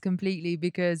empathize completely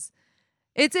because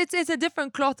it's a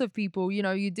different cloth of people.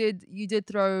 You did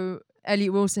throw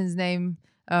Elliot Wilson's name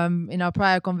in our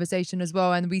prior conversation as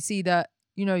well, and we see that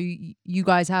you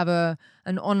guys have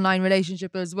an online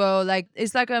relationship as well. Like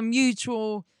it's like a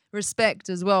mutual respect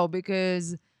as well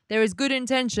because there is good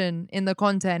intention in the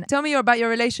content. Tell me about your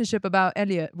relationship about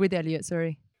Elliot with Elliot.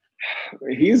 Sorry.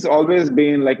 He's always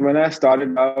been like, when I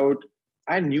started out,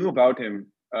 I knew about him.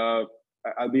 I'll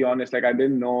be honest, like I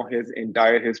didn't know his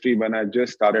entire history when I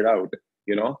just started out,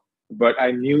 you know, but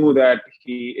I knew that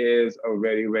he is a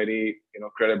very, very,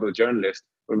 credible journalist.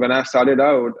 But when I started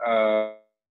out, I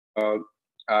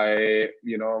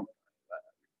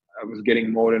was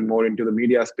getting more and more into the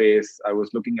media space. I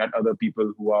was looking at other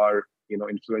people who are,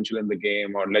 influential in the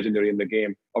game or legendary in the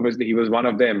game. Obviously, he was one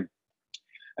of them.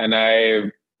 And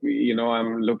I'm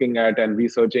looking at and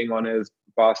researching on his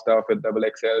past stuff with double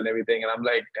XL and everything, and I'm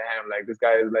like, damn, like this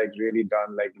guy is like really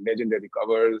done like legendary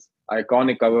covers,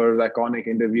 iconic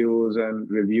interviews and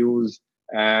reviews.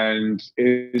 And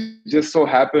it just so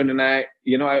happened, and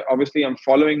obviously I'm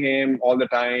following him all the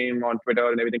time on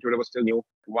Twitter and everything. Twitter was still new.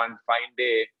 One fine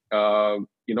day,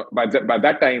 by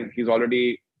that time he's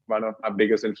already one of our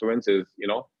biggest influences.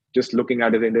 Just looking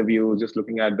at his interviews, just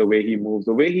looking at the way he moves,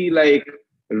 the way he like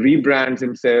rebrands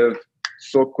himself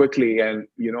so quickly, and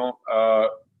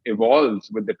evolves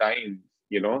with the times.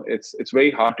 It's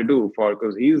very hard to do for,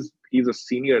 because he's a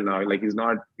senior now. Like he's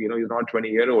not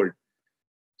 20-year-old.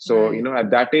 So Right.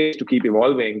 at that age to keep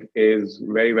evolving is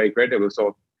very, very credible.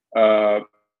 So one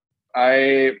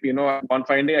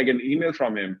fine day I get an email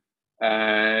from him,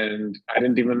 and I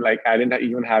didn't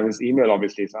even have his email,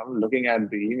 obviously. So I'm looking at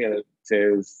the email. It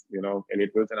says,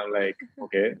 Elliot Wilson. I'm like,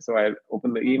 okay. So I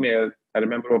open the email. I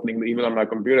remember opening the email on my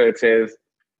computer. It says,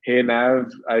 "Hey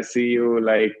Nav, I see you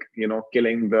like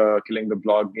killing the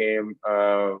blog game.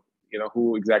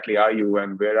 Who exactly are you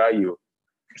and where are you?"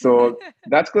 So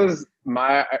that's because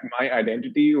my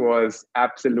identity was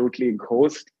absolutely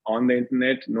ghost on the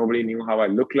internet. Nobody knew how I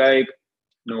look like.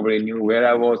 Nobody knew where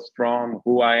I was from,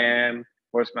 who I am,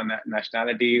 what's my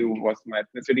nationality, what's my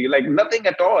ethnicity. Like nothing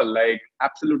at all. Like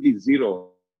absolutely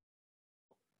zero.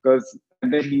 Because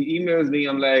and then he emails me.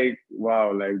 I'm like,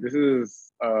 wow, like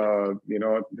this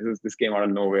came out of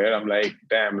nowhere. I'm like,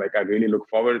 damn, like I really look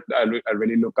forward. I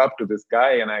really look up to this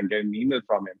guy, and I get an email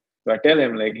from him. So I tell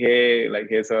him like, hey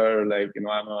sir, like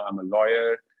I'm a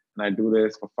lawyer and I do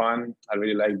this for fun. I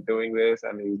really like doing this.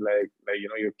 And he's like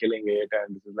you're killing it,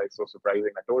 and this is like so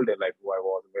surprising. I told him like who I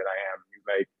was, where I am. He's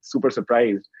like super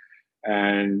surprised,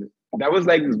 and that was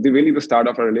like really the start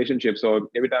of our relationship. So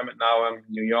every time now I'm in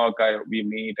New York, we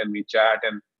meet and we chat,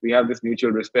 and we have this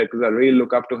mutual respect because I really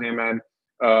look up to him, and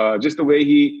just the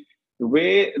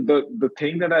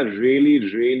thing that I really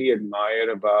really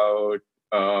admire about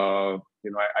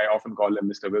I often call him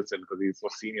Mr. Wilson because he's so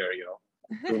senior,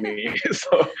 to me.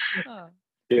 So Oh,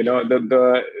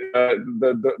 the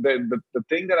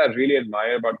thing that I really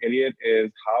admire about Elliot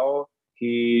is how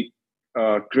he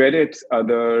credits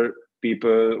other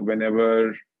people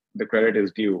whenever the credit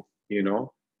is due.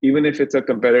 Even if it's a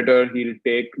competitor, he'll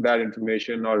take that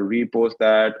information or repost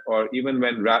that, or even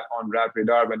when Rap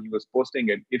Radar, when he was posting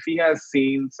it, if he has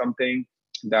seen something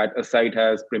that a site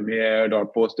has premiered or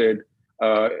posted,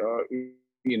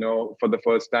 for the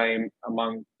first time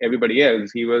among everybody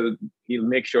else, he'll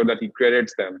make sure that he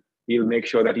credits them. He'll make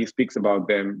sure that he speaks about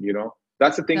them.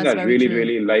 That's the thing that's I very really true.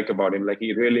 really like about him. Like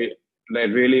he really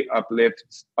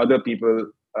uplifts other people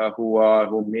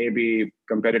who may be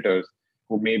competitors.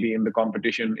 who may be in the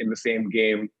competition in the same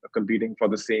game, competing for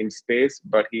the same space,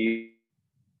 but he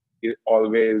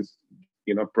always,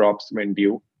 props when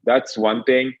due. That's one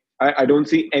thing. I don't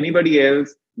see anybody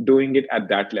else doing it at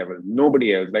that level.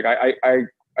 Nobody else. Like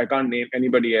I can't name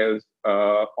anybody else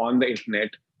on the internet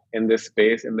in this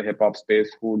space, in the hip hop space,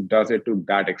 who does it to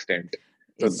that extent.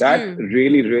 So It's that true.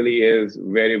 really, really is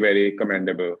very, very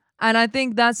commendable. And I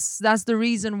think that's the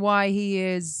reason why he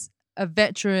is a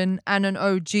veteran and an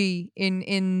OG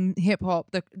in hip hop.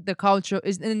 The culture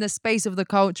is in the space of the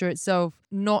culture itself,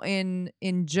 not in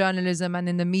journalism and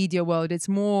in the media world. It's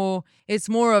more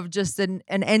of just an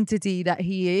entity that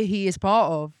he is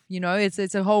part of.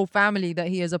 It's a whole family that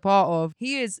he is a part of.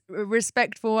 He is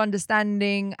respectful,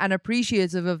 understanding, and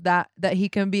appreciative of that he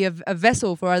can be a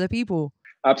vessel for other people.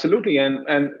 Absolutely,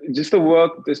 and just the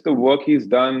work he's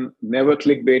done. Never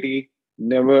clickbaity,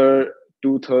 never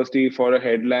too thirsty for a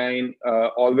headline.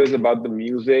 Always about the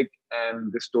music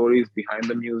and the stories behind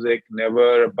the music.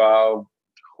 Never about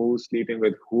who's sleeping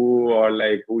with who or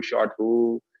like who shot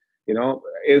who.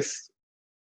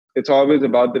 It's always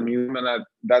about the music, and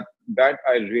that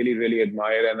I really really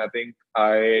admire, and I think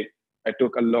I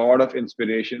took a lot of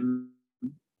inspiration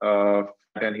from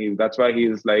that, and that's why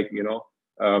he's like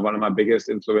one of my biggest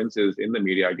influences in the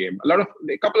media game.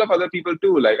 A couple of other people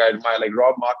too. Like I admire, like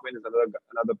Rob Markman is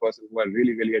another person who I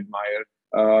really really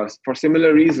admire for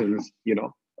similar reasons.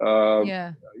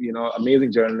 Yeah.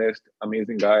 Amazing journalist,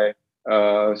 amazing guy.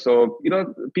 So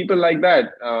people like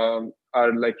that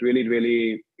are like really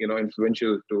really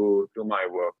influential to my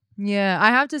work. Yeah, I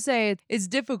have to say it's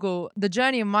difficult. The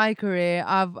journey in my career,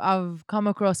 I've come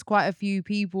across quite a few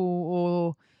people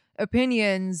or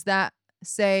opinions that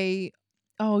say,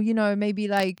 "Oh, maybe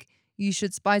like you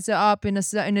should spice it up in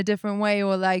a different way,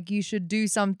 or like you should do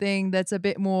something that's a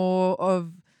bit more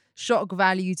of shock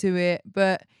value to it."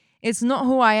 But it's not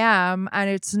who I am, and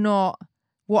it's not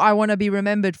what I want to be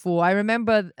remembered for. I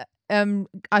remember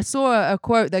I saw a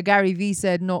quote that Gary Vee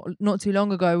said not too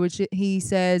long ago, which he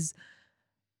says,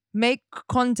 make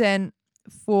content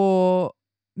for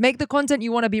make the content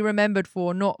you want to be remembered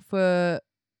for, not for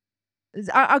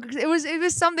it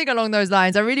was something along those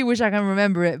lines. I really wish I can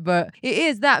remember it, but it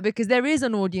is that, because there is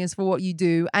an audience for what you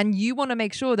do, and you want to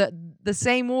make sure that the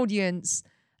same audience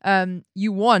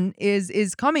you want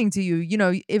is coming to you.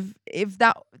 If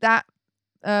that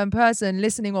person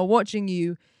listening or watching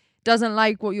you doesn't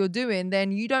like what you're doing,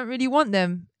 then you don't really want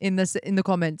them in the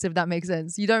comments, if that makes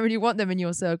sense. You don't really want them in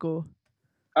your circle.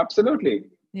 Absolutely.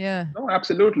 Yeah. No,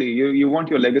 absolutely. You want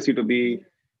your legacy to be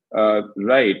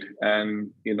right, and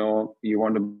you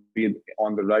want to be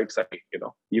on the right side.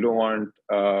 You don't want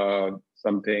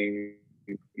something.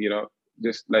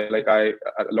 Just like a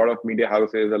lot of media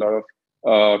houses, a lot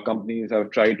of companies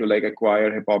have tried to like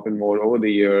acquire hip hop and more over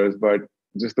the years, but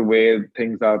just the way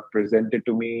things are presented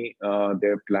to me,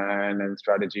 their plan and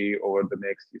strategy over the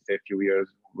next say few years,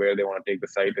 where they want to take the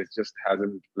site, it just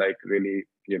hasn't like really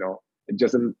it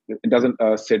doesn't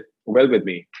sit well with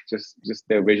me. Just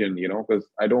their vision, because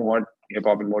I don't want hip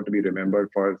hop and more to be remembered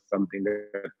for something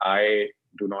that I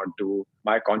do not do.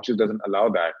 My conscience doesn't allow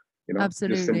that. Just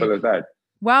simple Absolutely. as that.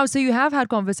 Wow. So you have had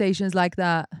conversations like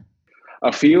that.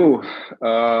 A few,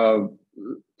 I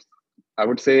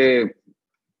would say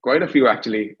quite a few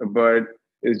actually, but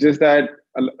it's just that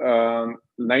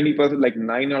 90%, like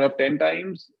 9 out of 10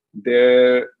 times,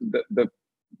 the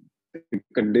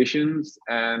conditions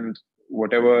and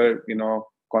whatever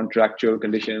contractual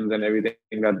conditions and everything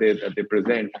that they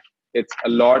present, it's a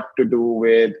lot to do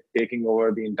with taking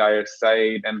over the entire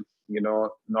site and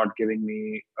not giving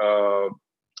me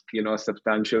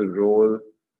substantial role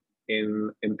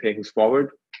in things forward.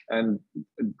 And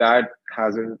that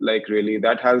has really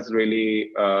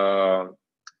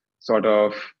sort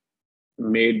of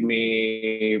made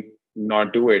me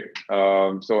not do it.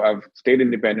 So I've stayed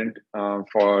independent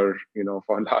for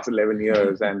the last 11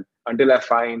 years, and until I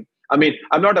find, I mean,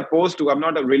 I'm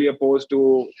not really opposed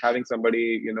to having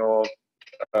somebody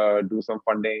do some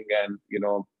funding and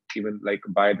even like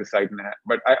buy the site,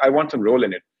 but I want some role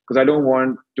in it, because I don't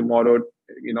want tomorrow,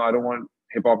 I don't want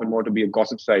hip hop and more to be a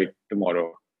gossip site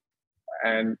tomorrow,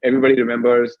 and everybody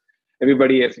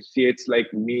associates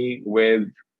like me with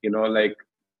like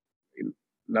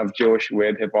Navjosh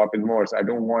with hip hop and more. So I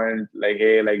don't want like,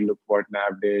 hey, like look what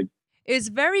Nav did. It's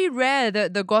very rare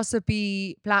that the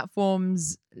gossipy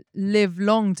platforms live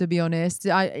long, to be honest.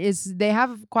 They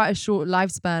have quite a short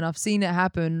lifespan. I've seen it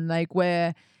happen, like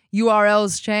where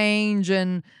URLs change,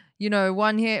 and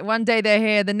one day they're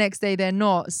here, the next day they're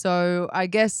not. So I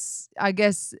guess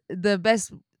the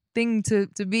best thing to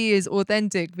be is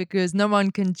authentic, because no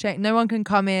one can check, no one can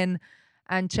come in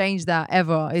and change that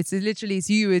ever. It's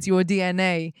you, it's your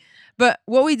DNA. But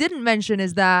what we didn't mention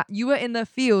is that you were in the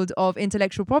field of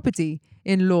intellectual property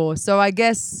in law. So I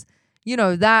guess,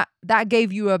 that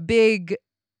gave you a big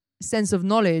sense of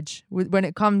knowledge when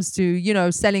it comes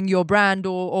to, selling your brand,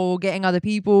 or getting other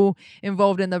people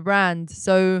involved in the brand.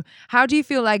 So how do you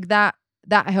feel like that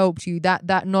helped you,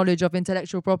 that knowledge of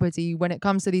intellectual property, when it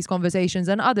comes to these conversations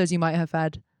and others you might have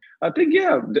had? I think,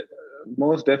 yeah,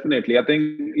 most definitely. I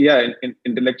think, yeah, in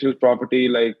intellectual property,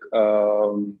 like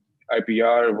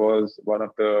IPR was one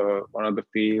of the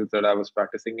fields that I was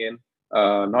practicing in.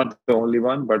 Not the only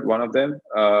one, but one of them.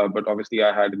 But obviously,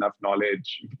 I had enough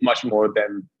knowledge, much more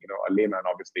than a layman,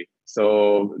 obviously.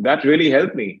 So that really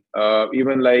helped me.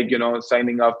 Even like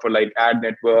signing up for like ad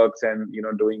networks and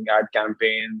doing ad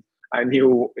campaigns. I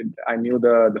knew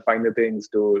the finer things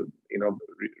to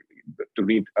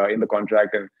read in the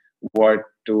contract, and what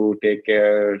to take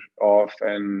care of,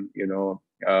 and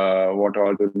what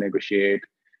all to negotiate.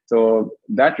 So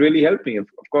that really helped me. Of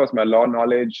course, my law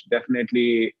knowledge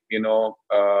definitely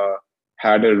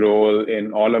had a role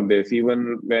in all of this.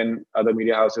 Even when other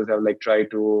media houses have like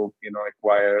tried to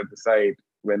acquire the site,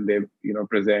 when they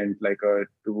present like a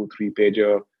 2-3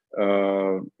 pager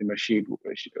sheet,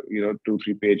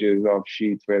 2-3 pages of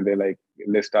sheets where they like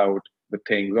list out the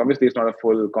things. Obviously, it's not a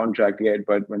full contract yet,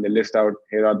 but when they list out,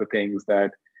 here are the things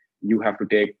that you have to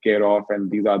take care of,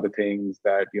 and these are the things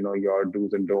that your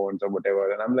do's and don'ts or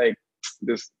whatever. And I'm like,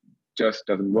 this just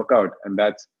doesn't work out, and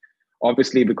that's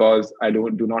obviously because I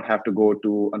do not have to go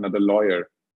to another lawyer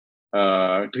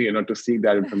to seek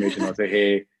that information, or say,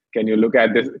 hey, can you look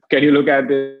at this? Can you look at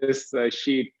this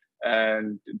sheet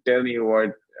and tell me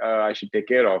what I should take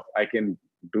care of? I can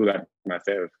do that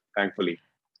myself, thankfully.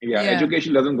 Yeah, Yeah.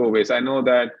 education doesn't go waste. I know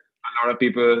that a lot of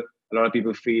people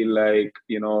feel like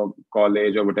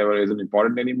college or whatever isn't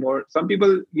important anymore. Some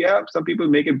people, yeah, some people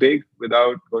make it big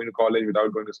without going to college,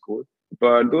 without going to school,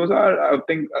 but those are, I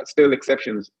think, still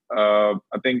exceptions. I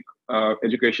think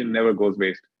education never goes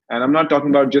waste, and I'm not talking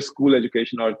about just school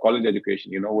education or college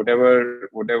education.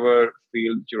 Whatever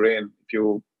field you're in,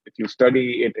 if you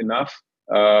study it enough,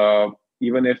 uh,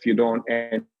 even if you don't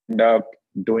end up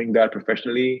doing that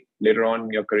professionally later on in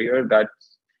your career,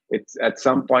 it's at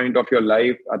some point of your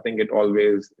life. I think it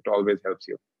always helps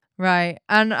you. Right.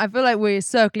 And I feel like we're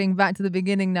circling back to the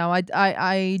beginning now.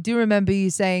 I do remember you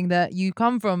saying that you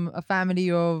come from a family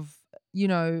of,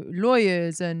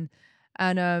 lawyers, and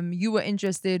you were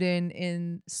interested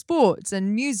in sports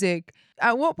and music.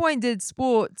 At what point did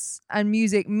sports and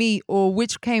music meet, or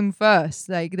which came first?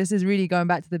 Like, this is really going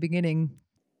back to the beginning.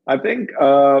 I think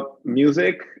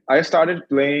music. I started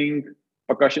playing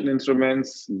percussion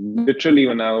instruments literally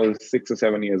when I was 6 or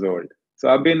 7 years old. So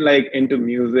I've been like into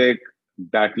music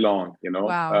that long,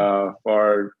 Wow.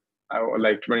 for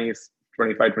like 20,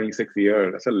 25, 26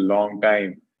 years. That's a long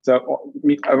time. So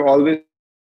I've always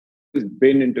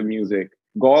been into music.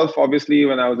 Golf, obviously,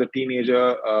 when I was a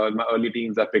teenager, my early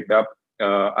teens, I picked up.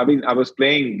 I was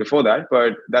playing before that,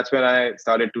 but that's when I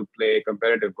started to play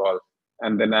competitive golf.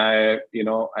 And then I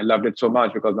loved it so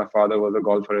much because my father was a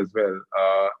golfer as well.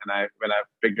 And when I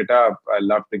picked it up, I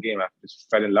loved the game. I just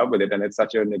fell in love with it, and it's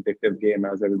such an addictive game,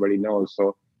 as everybody knows.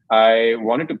 So I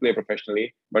wanted to play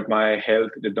professionally, but my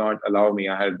health did not allow me.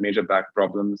 I had major back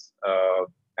problems,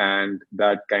 and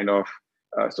that kind of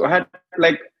so I had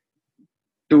like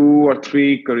 2 or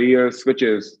 3 career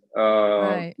switches,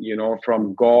 Right.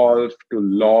 from golf to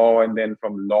law, and then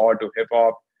from law to hip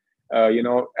hop.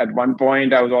 At one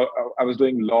point, I was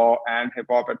doing law and hip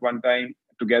hop at one time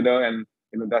together, and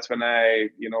that's when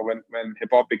when hip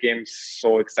hop became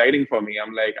so exciting for me.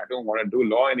 I'm like, I don't want to do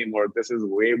law anymore. This is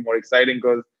way more exciting,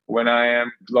 because when I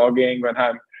am blogging, when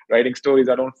I'm writing stories,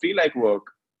 I don't feel like work.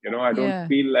 I don't Yeah.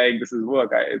 feel like this is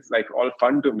work. It's like all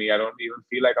fun to me. I don't even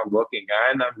feel like I'm working,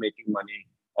 and I'm making money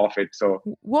off it. So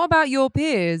What about your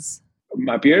peers?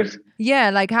 my peers, Yeah,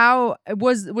 like how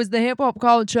was the hip hop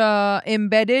culture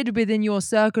embedded within your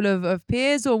circle of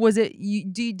peers, or was it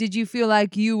did you feel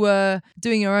like you were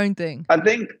doing your own thing? I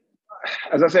think,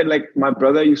 as I said, like my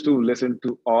brother used to listen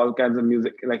to all kinds of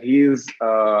music. Like he is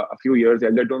a few years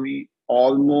elder to me,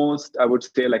 almost I would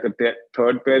say like a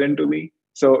third parent to me.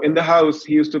 So in the house,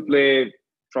 he used to play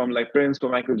from like Prince to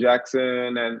Michael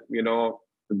Jackson, and the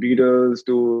Beatles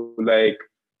to like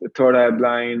the Third Eye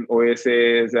Blind,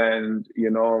 Oasis, and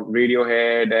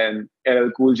Radiohead, and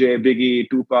LL Cool J, Biggie,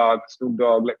 Tupac, Snoop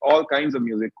Dogg, like all kinds of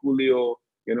music. Coolio,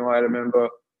 I remember.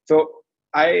 So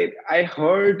I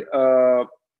heard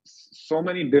so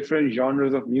many different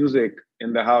genres of music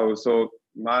in the house. So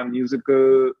my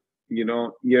musical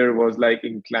ear was like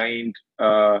inclined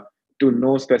to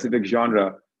no specific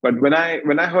genre. But when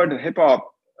I heard hip hop,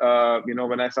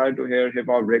 when I started to hear hip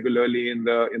hop regularly in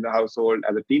the household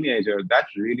as a teenager, that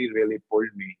really pulled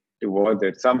me towards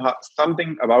it. Somehow,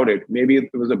 something about it. Maybe it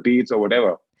was the beats or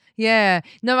whatever. Yeah,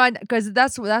 no, I because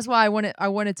that's why I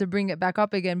wanted to bring it back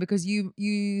up again because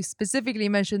you specifically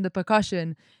mentioned the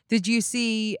percussion. Did you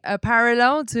see a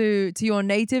parallel to your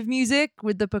native music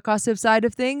with the percussive side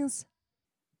of things?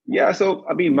 Yeah, so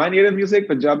I mean, my native music,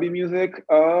 Punjabi music,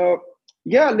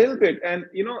 yeah, a little bit. And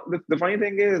the funny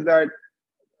thing is that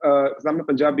I'm a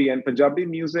Punjabi, and Punjabi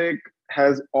music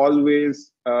has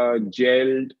always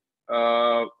gelled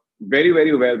very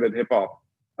well with hip hop.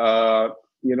 Uh,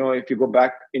 if you go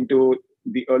back into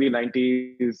the early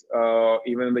 '90s,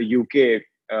 even in the UK,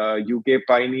 UK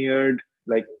pioneered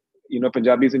like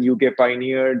Punjabis in UK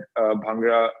pioneered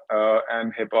bhangra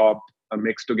and hip hop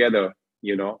mixed together.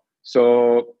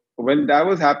 So when that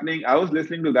was happening, I was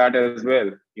listening to that as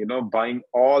well. Buying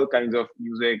all kinds of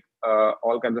music,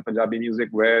 all kinds of Punjabi music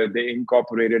where they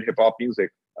incorporated hip hop music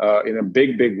in a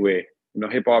big way.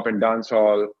 Hip hop and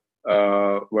dancehall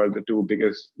were the two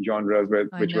biggest genres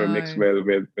I which were mixed know. well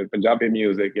with Punjabi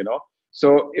music.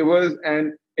 So it was,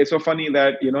 and it's so funny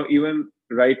that even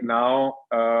right now,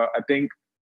 I think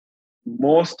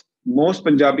most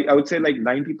Punjabi, I would say like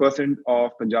 90%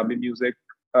 of Punjabi music,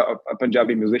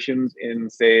 Punjabi musicians in,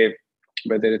 say,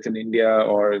 whether it's in India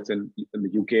or it's in the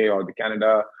UK or the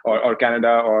Canada or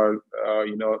Canada or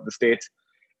the States,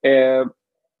 uh,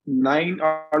 9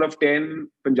 out of 10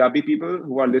 Punjabi people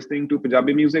who are listening to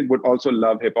Punjabi music would also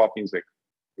love hip hop music.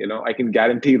 I can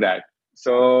guarantee that.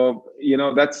 So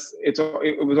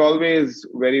it was always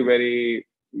very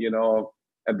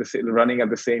running at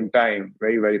the same time,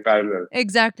 very parallel.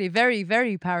 Exactly. Very,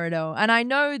 very parallel. And I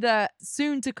know that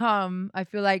soon to come, I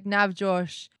feel like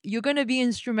Navjosh, you're gonna be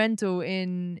instrumental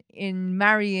in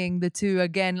marrying the two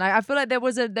again. Like I feel like there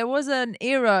was an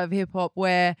era of hip hop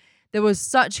where there was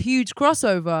such huge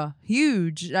crossover.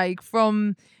 Huge. Like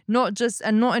from not just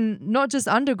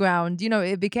underground,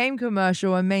 it became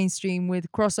commercial and mainstream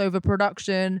with crossover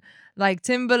production like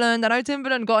Timberland. I know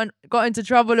Timberland got into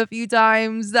trouble a few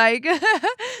times, like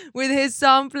with his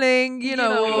sampling, Right,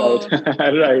 or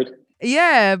right.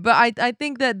 yeah. But I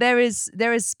think that there is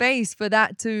space for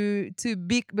that to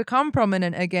become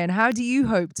prominent again. How do you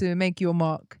hope to make your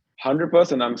mark?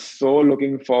 100%. I'm so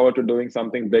looking forward to doing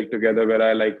something big together where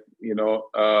I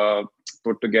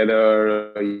put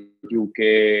together a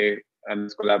UK and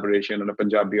US collaboration and a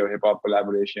Punjabi or hip hop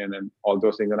collaboration and all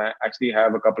those things. And I actually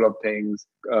have a couple of things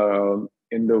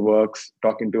in the works,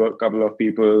 talking to a couple of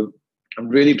people. I'm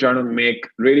really trying to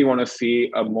really want to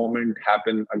see a moment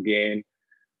happen again.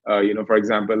 For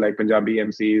example, like Punjabi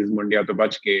MC's Mundia to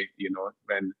Bachke,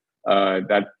 when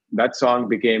that song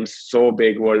became so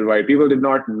big worldwide. People did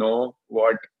not know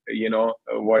what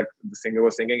the singer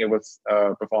was singing. It was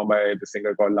performed by the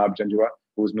singer called Lab Janjua,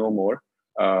 who's no more,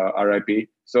 RIP.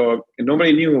 So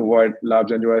nobody knew what Lab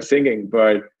Janjua was singing,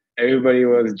 but everybody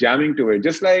was jamming to it.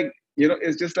 Just like,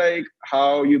 it's just like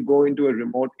how you go into a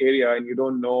remote area and you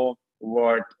don't know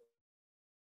what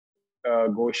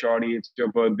Go Shorty, it's your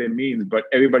birthday means, but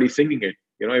everybody's singing it.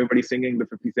 Everybody's singing the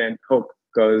 50 Cent hook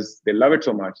because they love it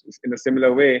so much. It's in a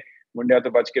similar way, Mundia to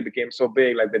Bachke became so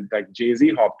big, like Jay-Z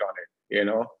hopped on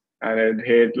it, and it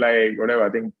hit like whatever, I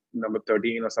think number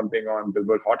 13 or something on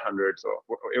Billboard Hot 100. So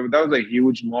that was a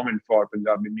huge moment for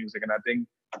Punjabi music. And I think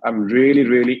I'm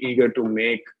really eager to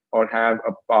make or have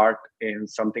a part in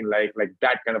something like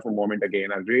that kind of a moment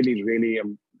again. I really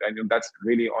am, and that's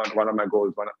really on one of my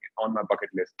goals, on my bucket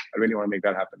list. I really want to make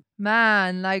that happen.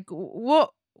 Man, like what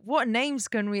names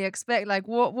can we expect? Like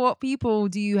what people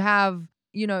do you have,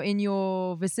 in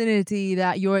your vicinity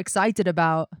that you're excited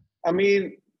about? I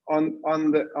mean,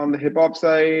 on the hip hop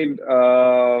side,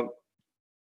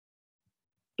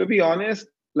 to be honest,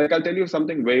 like I'll tell you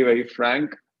something very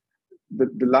frank.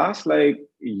 The last like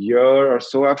year or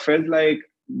so, I felt like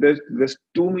there's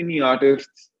too many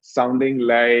artists sounding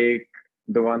like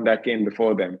the one that came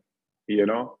before them.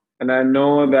 And I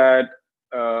know that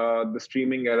the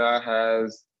streaming era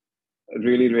has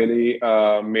really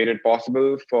made it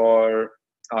possible for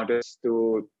artists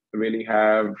to really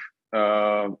have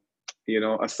uh,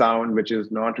 a sound which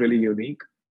is not really unique.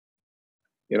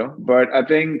 But I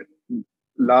think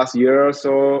last year or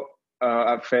so,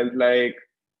 I felt like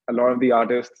a lot of the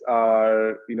artists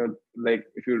are, like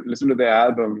if you listen to their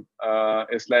album,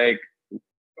 it's like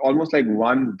almost like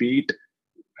one beat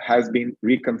has been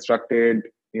reconstructed,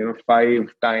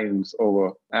 5 times over.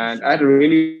 For And I sure.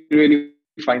 really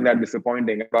find that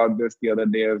disappointing. I wrote about this the other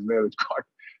day as well, which got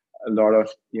a lot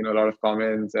of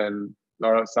comments and a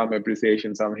lot of some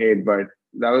appreciation, some hate. But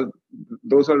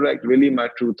those are like really my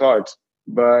true thoughts.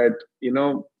 But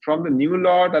from the new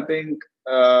lot, I think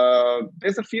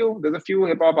there's a few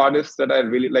hip hop artists that I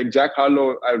really like. Jack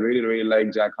Harlow, I really really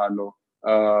like Jack Harlow.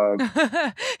 Uh,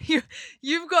 you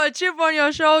you've got a chip on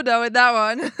your shoulder with that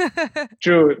one.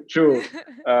 True, true.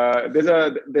 There's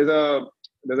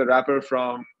a rapper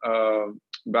from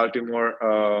Baltimore,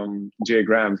 Jay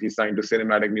Grams. He's signed to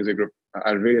Cinematic Music Group.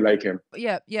 I really like him.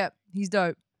 Yep, yep, he's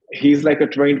dope. He's like a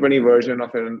 2020 version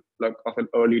of an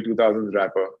early 2000s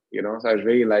rapper. So I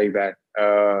really like that.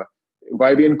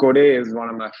 YBN Code is one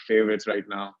of my favorites right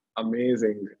now.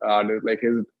 Amazing artist. Like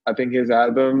I think his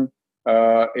album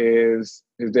is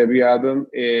his debut album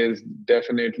is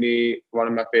definitely one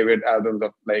of my favorite albums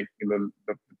of like the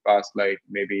past like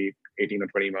maybe 18 or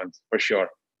 20 months for sure.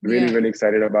 Really Yeah. really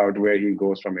excited about where he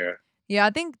goes from here. Yeah,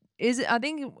 I think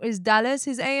is Dallas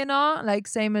his A&R, like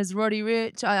same as Roddy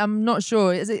Rich. I'm not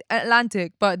sure. Is it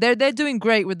Atlantic? But they're doing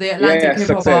great with the Yeah, Atlantic yeah, hip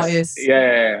hop Success. artists. Yeah,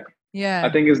 yeah, yeah. I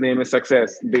Yeah. think his name is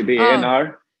Success. The Oh,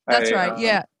 A&R. that's I right.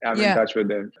 Yeah. am in Yeah. touch with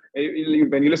them.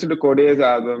 When you listen to Kode's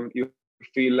album, you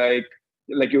feel like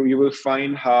you will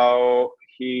find how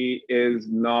he is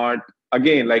not,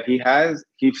 again, like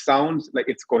he sounds like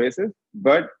it's cohesive,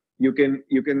 but you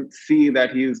can see that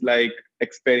he's like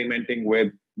experimenting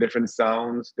with different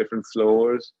sounds, different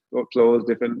flows,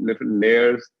 different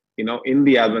layers. In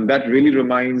the album, that really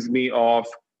reminds me of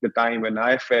the time when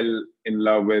I fell in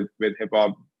love with hip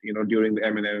hop. During the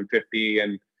Eminem 50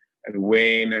 and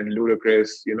Wayne and Ludacris.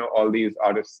 All these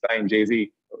artists, and Jay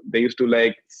Z. They used to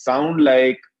like sound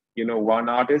like one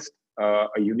artist, a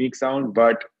unique sound,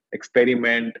 but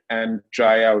experiment and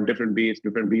try out different beats,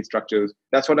 different beat structures.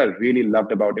 That's what I really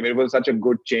loved about him. It was such a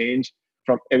good change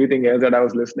from everything else that I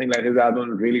was listening. Like his album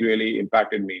really, really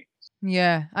impacted me.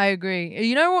 Yeah, I agree.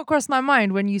 You know what crossed my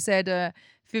mind when you said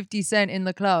 50 Cent in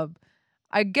the club?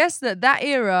 I guess that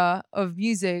era of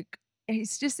music,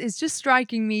 it's just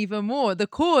striking me even more. The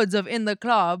chords of In the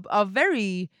Club are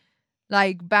very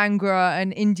like Bangra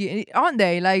and Indian, aren't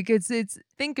they? Like it's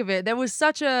think of it. There was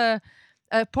such a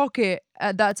pocket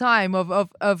at that time of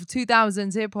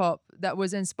 2000s hip hop that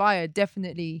was inspired,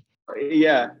 definitely.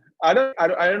 Yeah, I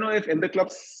don't know if In the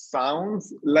Club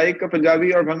sounds like a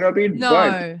Punjabi or Bhangra beat,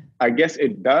 but No I guess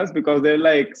it does because they're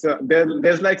like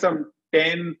there's like some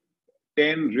 10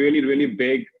 really really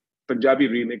big Punjabi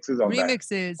remixes of that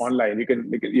remixes. online. You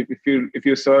can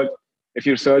if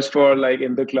you search for like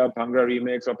In the Club Bhangra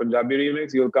remix or Punjabi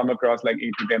remix, you'll come across like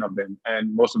 8 to 10 of them,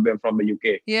 and most of them from the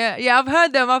UK. Yeah, yeah, I've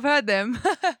heard them. I've heard them.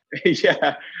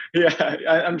 Yeah, yeah.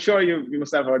 I'm sure you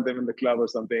must have heard them in the club or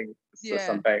something Yeah.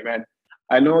 sometime. And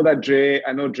I know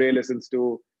Dre listens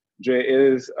to.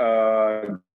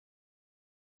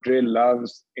 Dre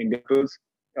loves Indian rappers,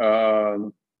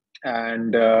 um,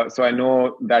 and so I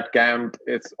know that camp.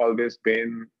 It's always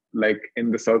been like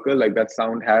in the circle. Like that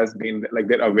sound has been like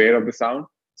they're aware of the sound.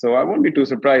 So I won't be too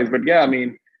surprised. But yeah, I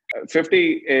mean,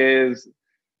 50 is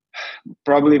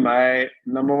probably my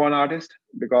number one artist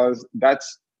because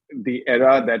that's the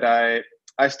era that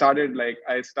I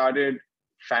started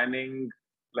fanning,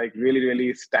 like really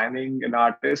really standing an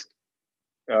artist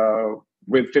uh,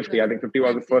 with 50. I But think 50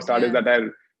 was the 50, first artist yeah. that I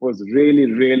was really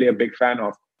really a big fan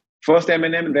of. First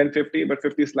Eminem, then 50, but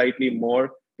 50 slightly more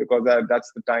because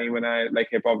that's the time when I like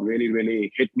hip hop really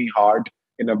really hit me hard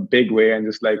in a big way and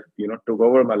just like took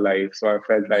over my life. So I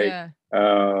felt like Yeah,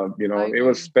 I agree. it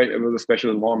was a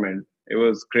special moment. It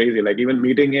was crazy. Like even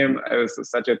meeting him, it was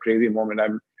such a crazy moment.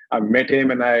 I met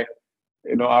him and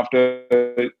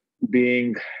after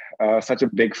being such a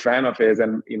big fan of his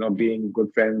and being good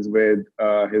friends with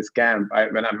his camp,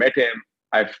 when I met him,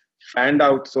 I found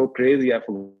out so crazy. I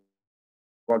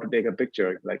forgot to take a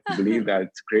picture. Like to believe that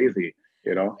it's crazy.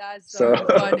 So That's so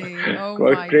funny.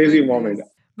 quite Oh crazy my moment. goodness.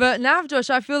 But Navjosh,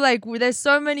 I feel like there's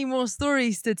so many more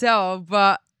stories to tell,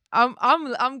 but I'm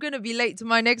gonna be late to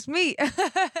my next meet.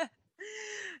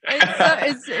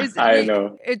 It's I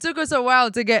know. it took us a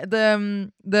while to get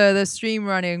the stream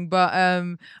running, but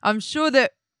I'm sure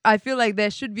that I feel like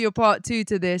there should be a part two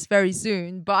to this very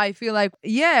soon. But I feel like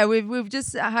yeah, we've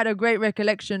just had a great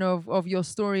recollection of your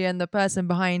story and the person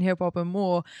behind hip hop and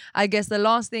more. I guess the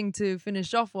last thing to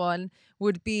finish off on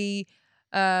would be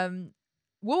um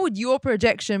what would your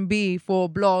projection be for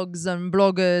blogs and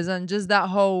bloggers and just that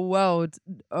whole world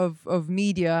of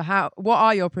media? What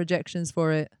are your projections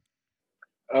for it?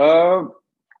 Uh,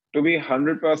 to be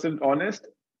 100% honest,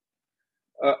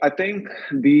 I think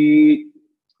the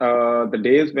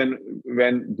days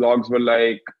when blogs were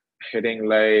like hitting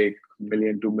like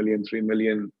million, 2 million, 3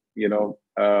 million,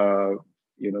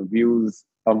 views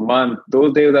a month.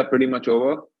 Those days are pretty much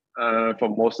over for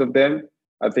most of them.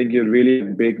 I think you really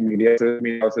big media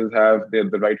houses have the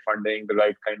right funding, the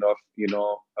right kind of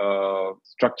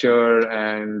structure,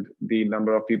 and the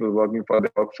number of people working for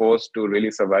the workforce to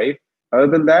really survive. Other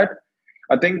than that,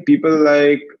 I think people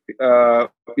like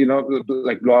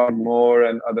like Blog More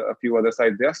and other a few other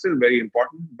sites, they are still very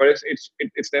important, but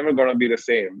it's never going to be the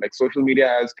same. Like social media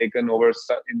has taken over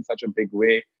in such a big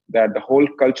way that the whole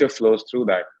culture flows through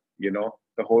that.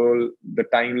 The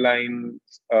timelines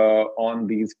on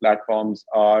these platforms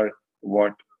are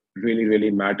what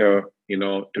really matter.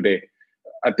 Today.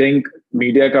 I think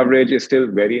media coverage is still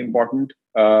very important.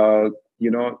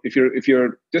 If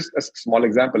you're just a small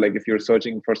example, like if you're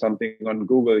searching for something on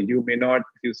Google, you may not.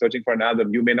 If you're searching for an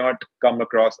album, you may not come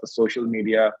across a social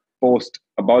media post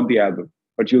about the album,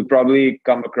 but you'll probably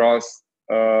come across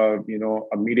a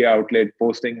media outlet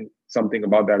posting something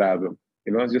about that album.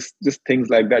 Just things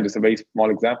like that. Just a very small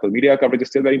example. Media coverage is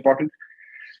still very important,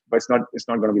 but it's not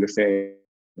going to be the same.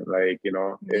 Like it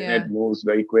Yeah. moves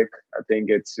very quick. I think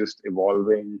it's just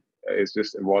evolving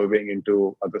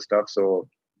into other stuff. So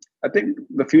I think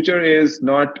the future is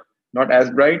not as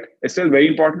bright. It's still very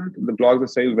important. The blogs are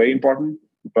still very important,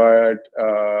 but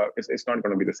it's not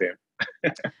going to be the same.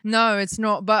 No, it's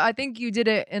not. But I think you did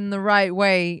it in the right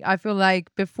way. I feel like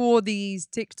before these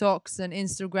TikToks and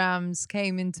Instagrams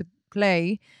came into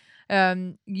play,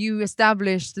 you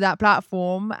established that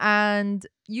platform, and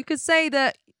you could say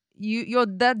that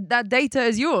that data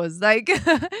is yours. Like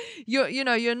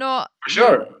you're not For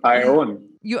sure, I own.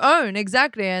 you own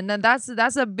exactly, and then that's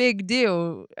a big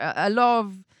deal. A lot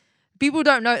of people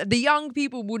don't know. The young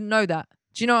people wouldn't know that.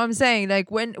 Do you know what I'm saying? Like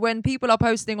when people are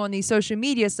posting on these social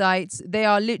media sites, they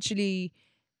are literally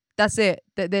that's it.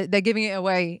 They're giving it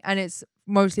away, and it's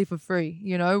mostly for free.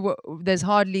 There's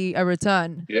hardly a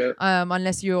return, Yeah,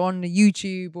 unless you're on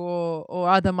YouTube or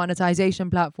other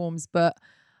monetization platforms. But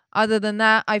other than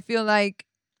that, I feel like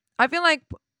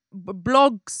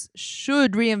blogs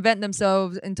should reinvent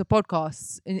themselves into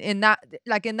podcasts in that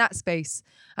in that space.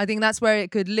 I think that's where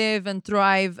it could live and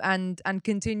thrive and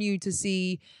continue to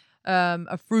see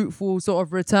a fruitful sort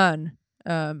of return.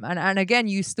 And again,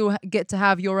 you still get to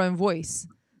have your own voice.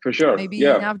 for sure. Maybe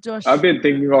Yeah, now, I've Josh. been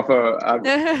thinking of a. I've,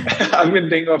 I've been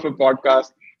thinking of a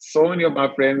podcast. So many of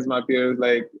my friends, my peers,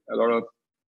 like a lot of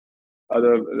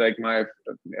other like my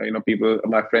people,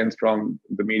 my friends from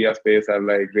the media space have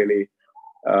like really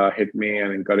hit me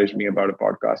and encouraged me about a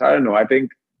podcast. I don't know. I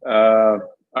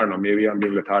don't know. Maybe I'm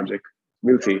being lethargic.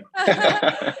 We'll see.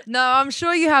 No, I'm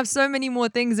sure you have so many more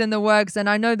things in the works, and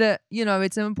I know that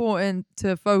it's important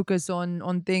to focus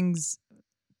on things,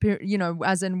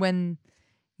 as in when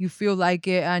you feel like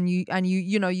it, and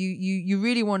you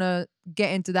really want to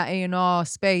get into that A&R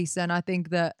space, and I think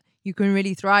that you can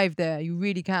really thrive there. You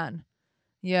really can.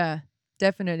 Yeah,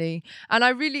 definitely. And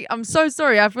I'm so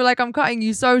sorry. I feel like I'm cutting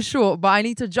you so short, but I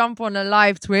need to jump on a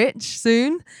live Twitch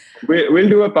soon. We'll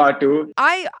do a part two.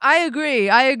 I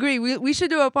agree. I agree. We should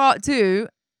do a part two,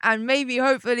 and maybe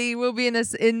hopefully we'll be in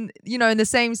this in the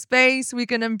same space. We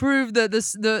can improve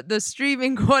the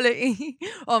streaming quality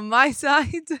on my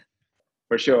side.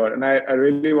 For sure. And I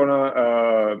really want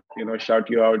to, shout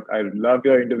you out. I love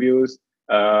your interviews,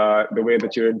 the way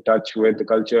that you're in touch with the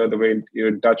culture, the way you're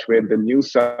in touch with the new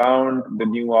sound, the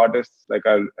new artists. Like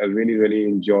I really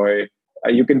enjoy.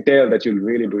 You can tell that you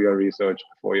really do your research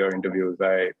for your interviews.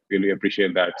 I really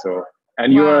appreciate that. So,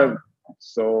 and you Wow. are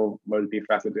so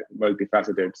multifaceted.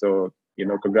 So,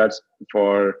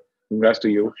 congrats to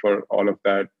you for all of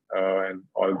that and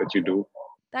all that you do.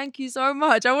 Thank you so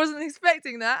much. I wasn't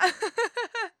expecting that.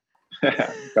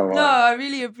 Come No, on. I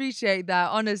really appreciate that.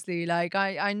 Honestly, like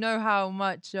I know how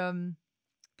much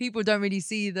people don't really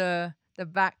see the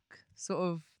back sort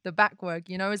of the back work.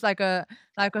 It's like a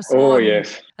Oh swan,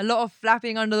 yes. a lot of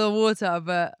flapping under the water,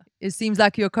 but it seems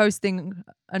like you're coasting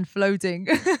and floating.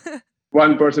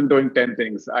 One person doing 10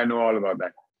 things. I know all about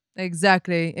that.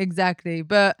 Exactly, exactly.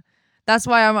 But that's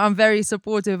why I'm very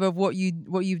supportive of what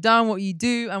you've done, what you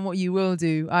do, and what you will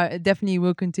do. I definitely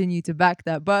will continue to back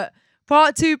that. But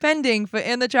part two pending for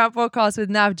In the Trap podcast with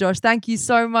Navjosh. Thank you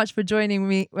so much for joining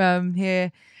me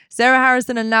here. Sarah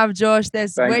Harrison and Navjosh.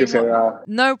 There's Thank way you, more. Sarah.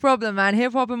 No problem, man.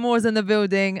 Hip hop and more is in the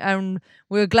building, and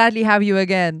we'll gladly have you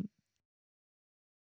again.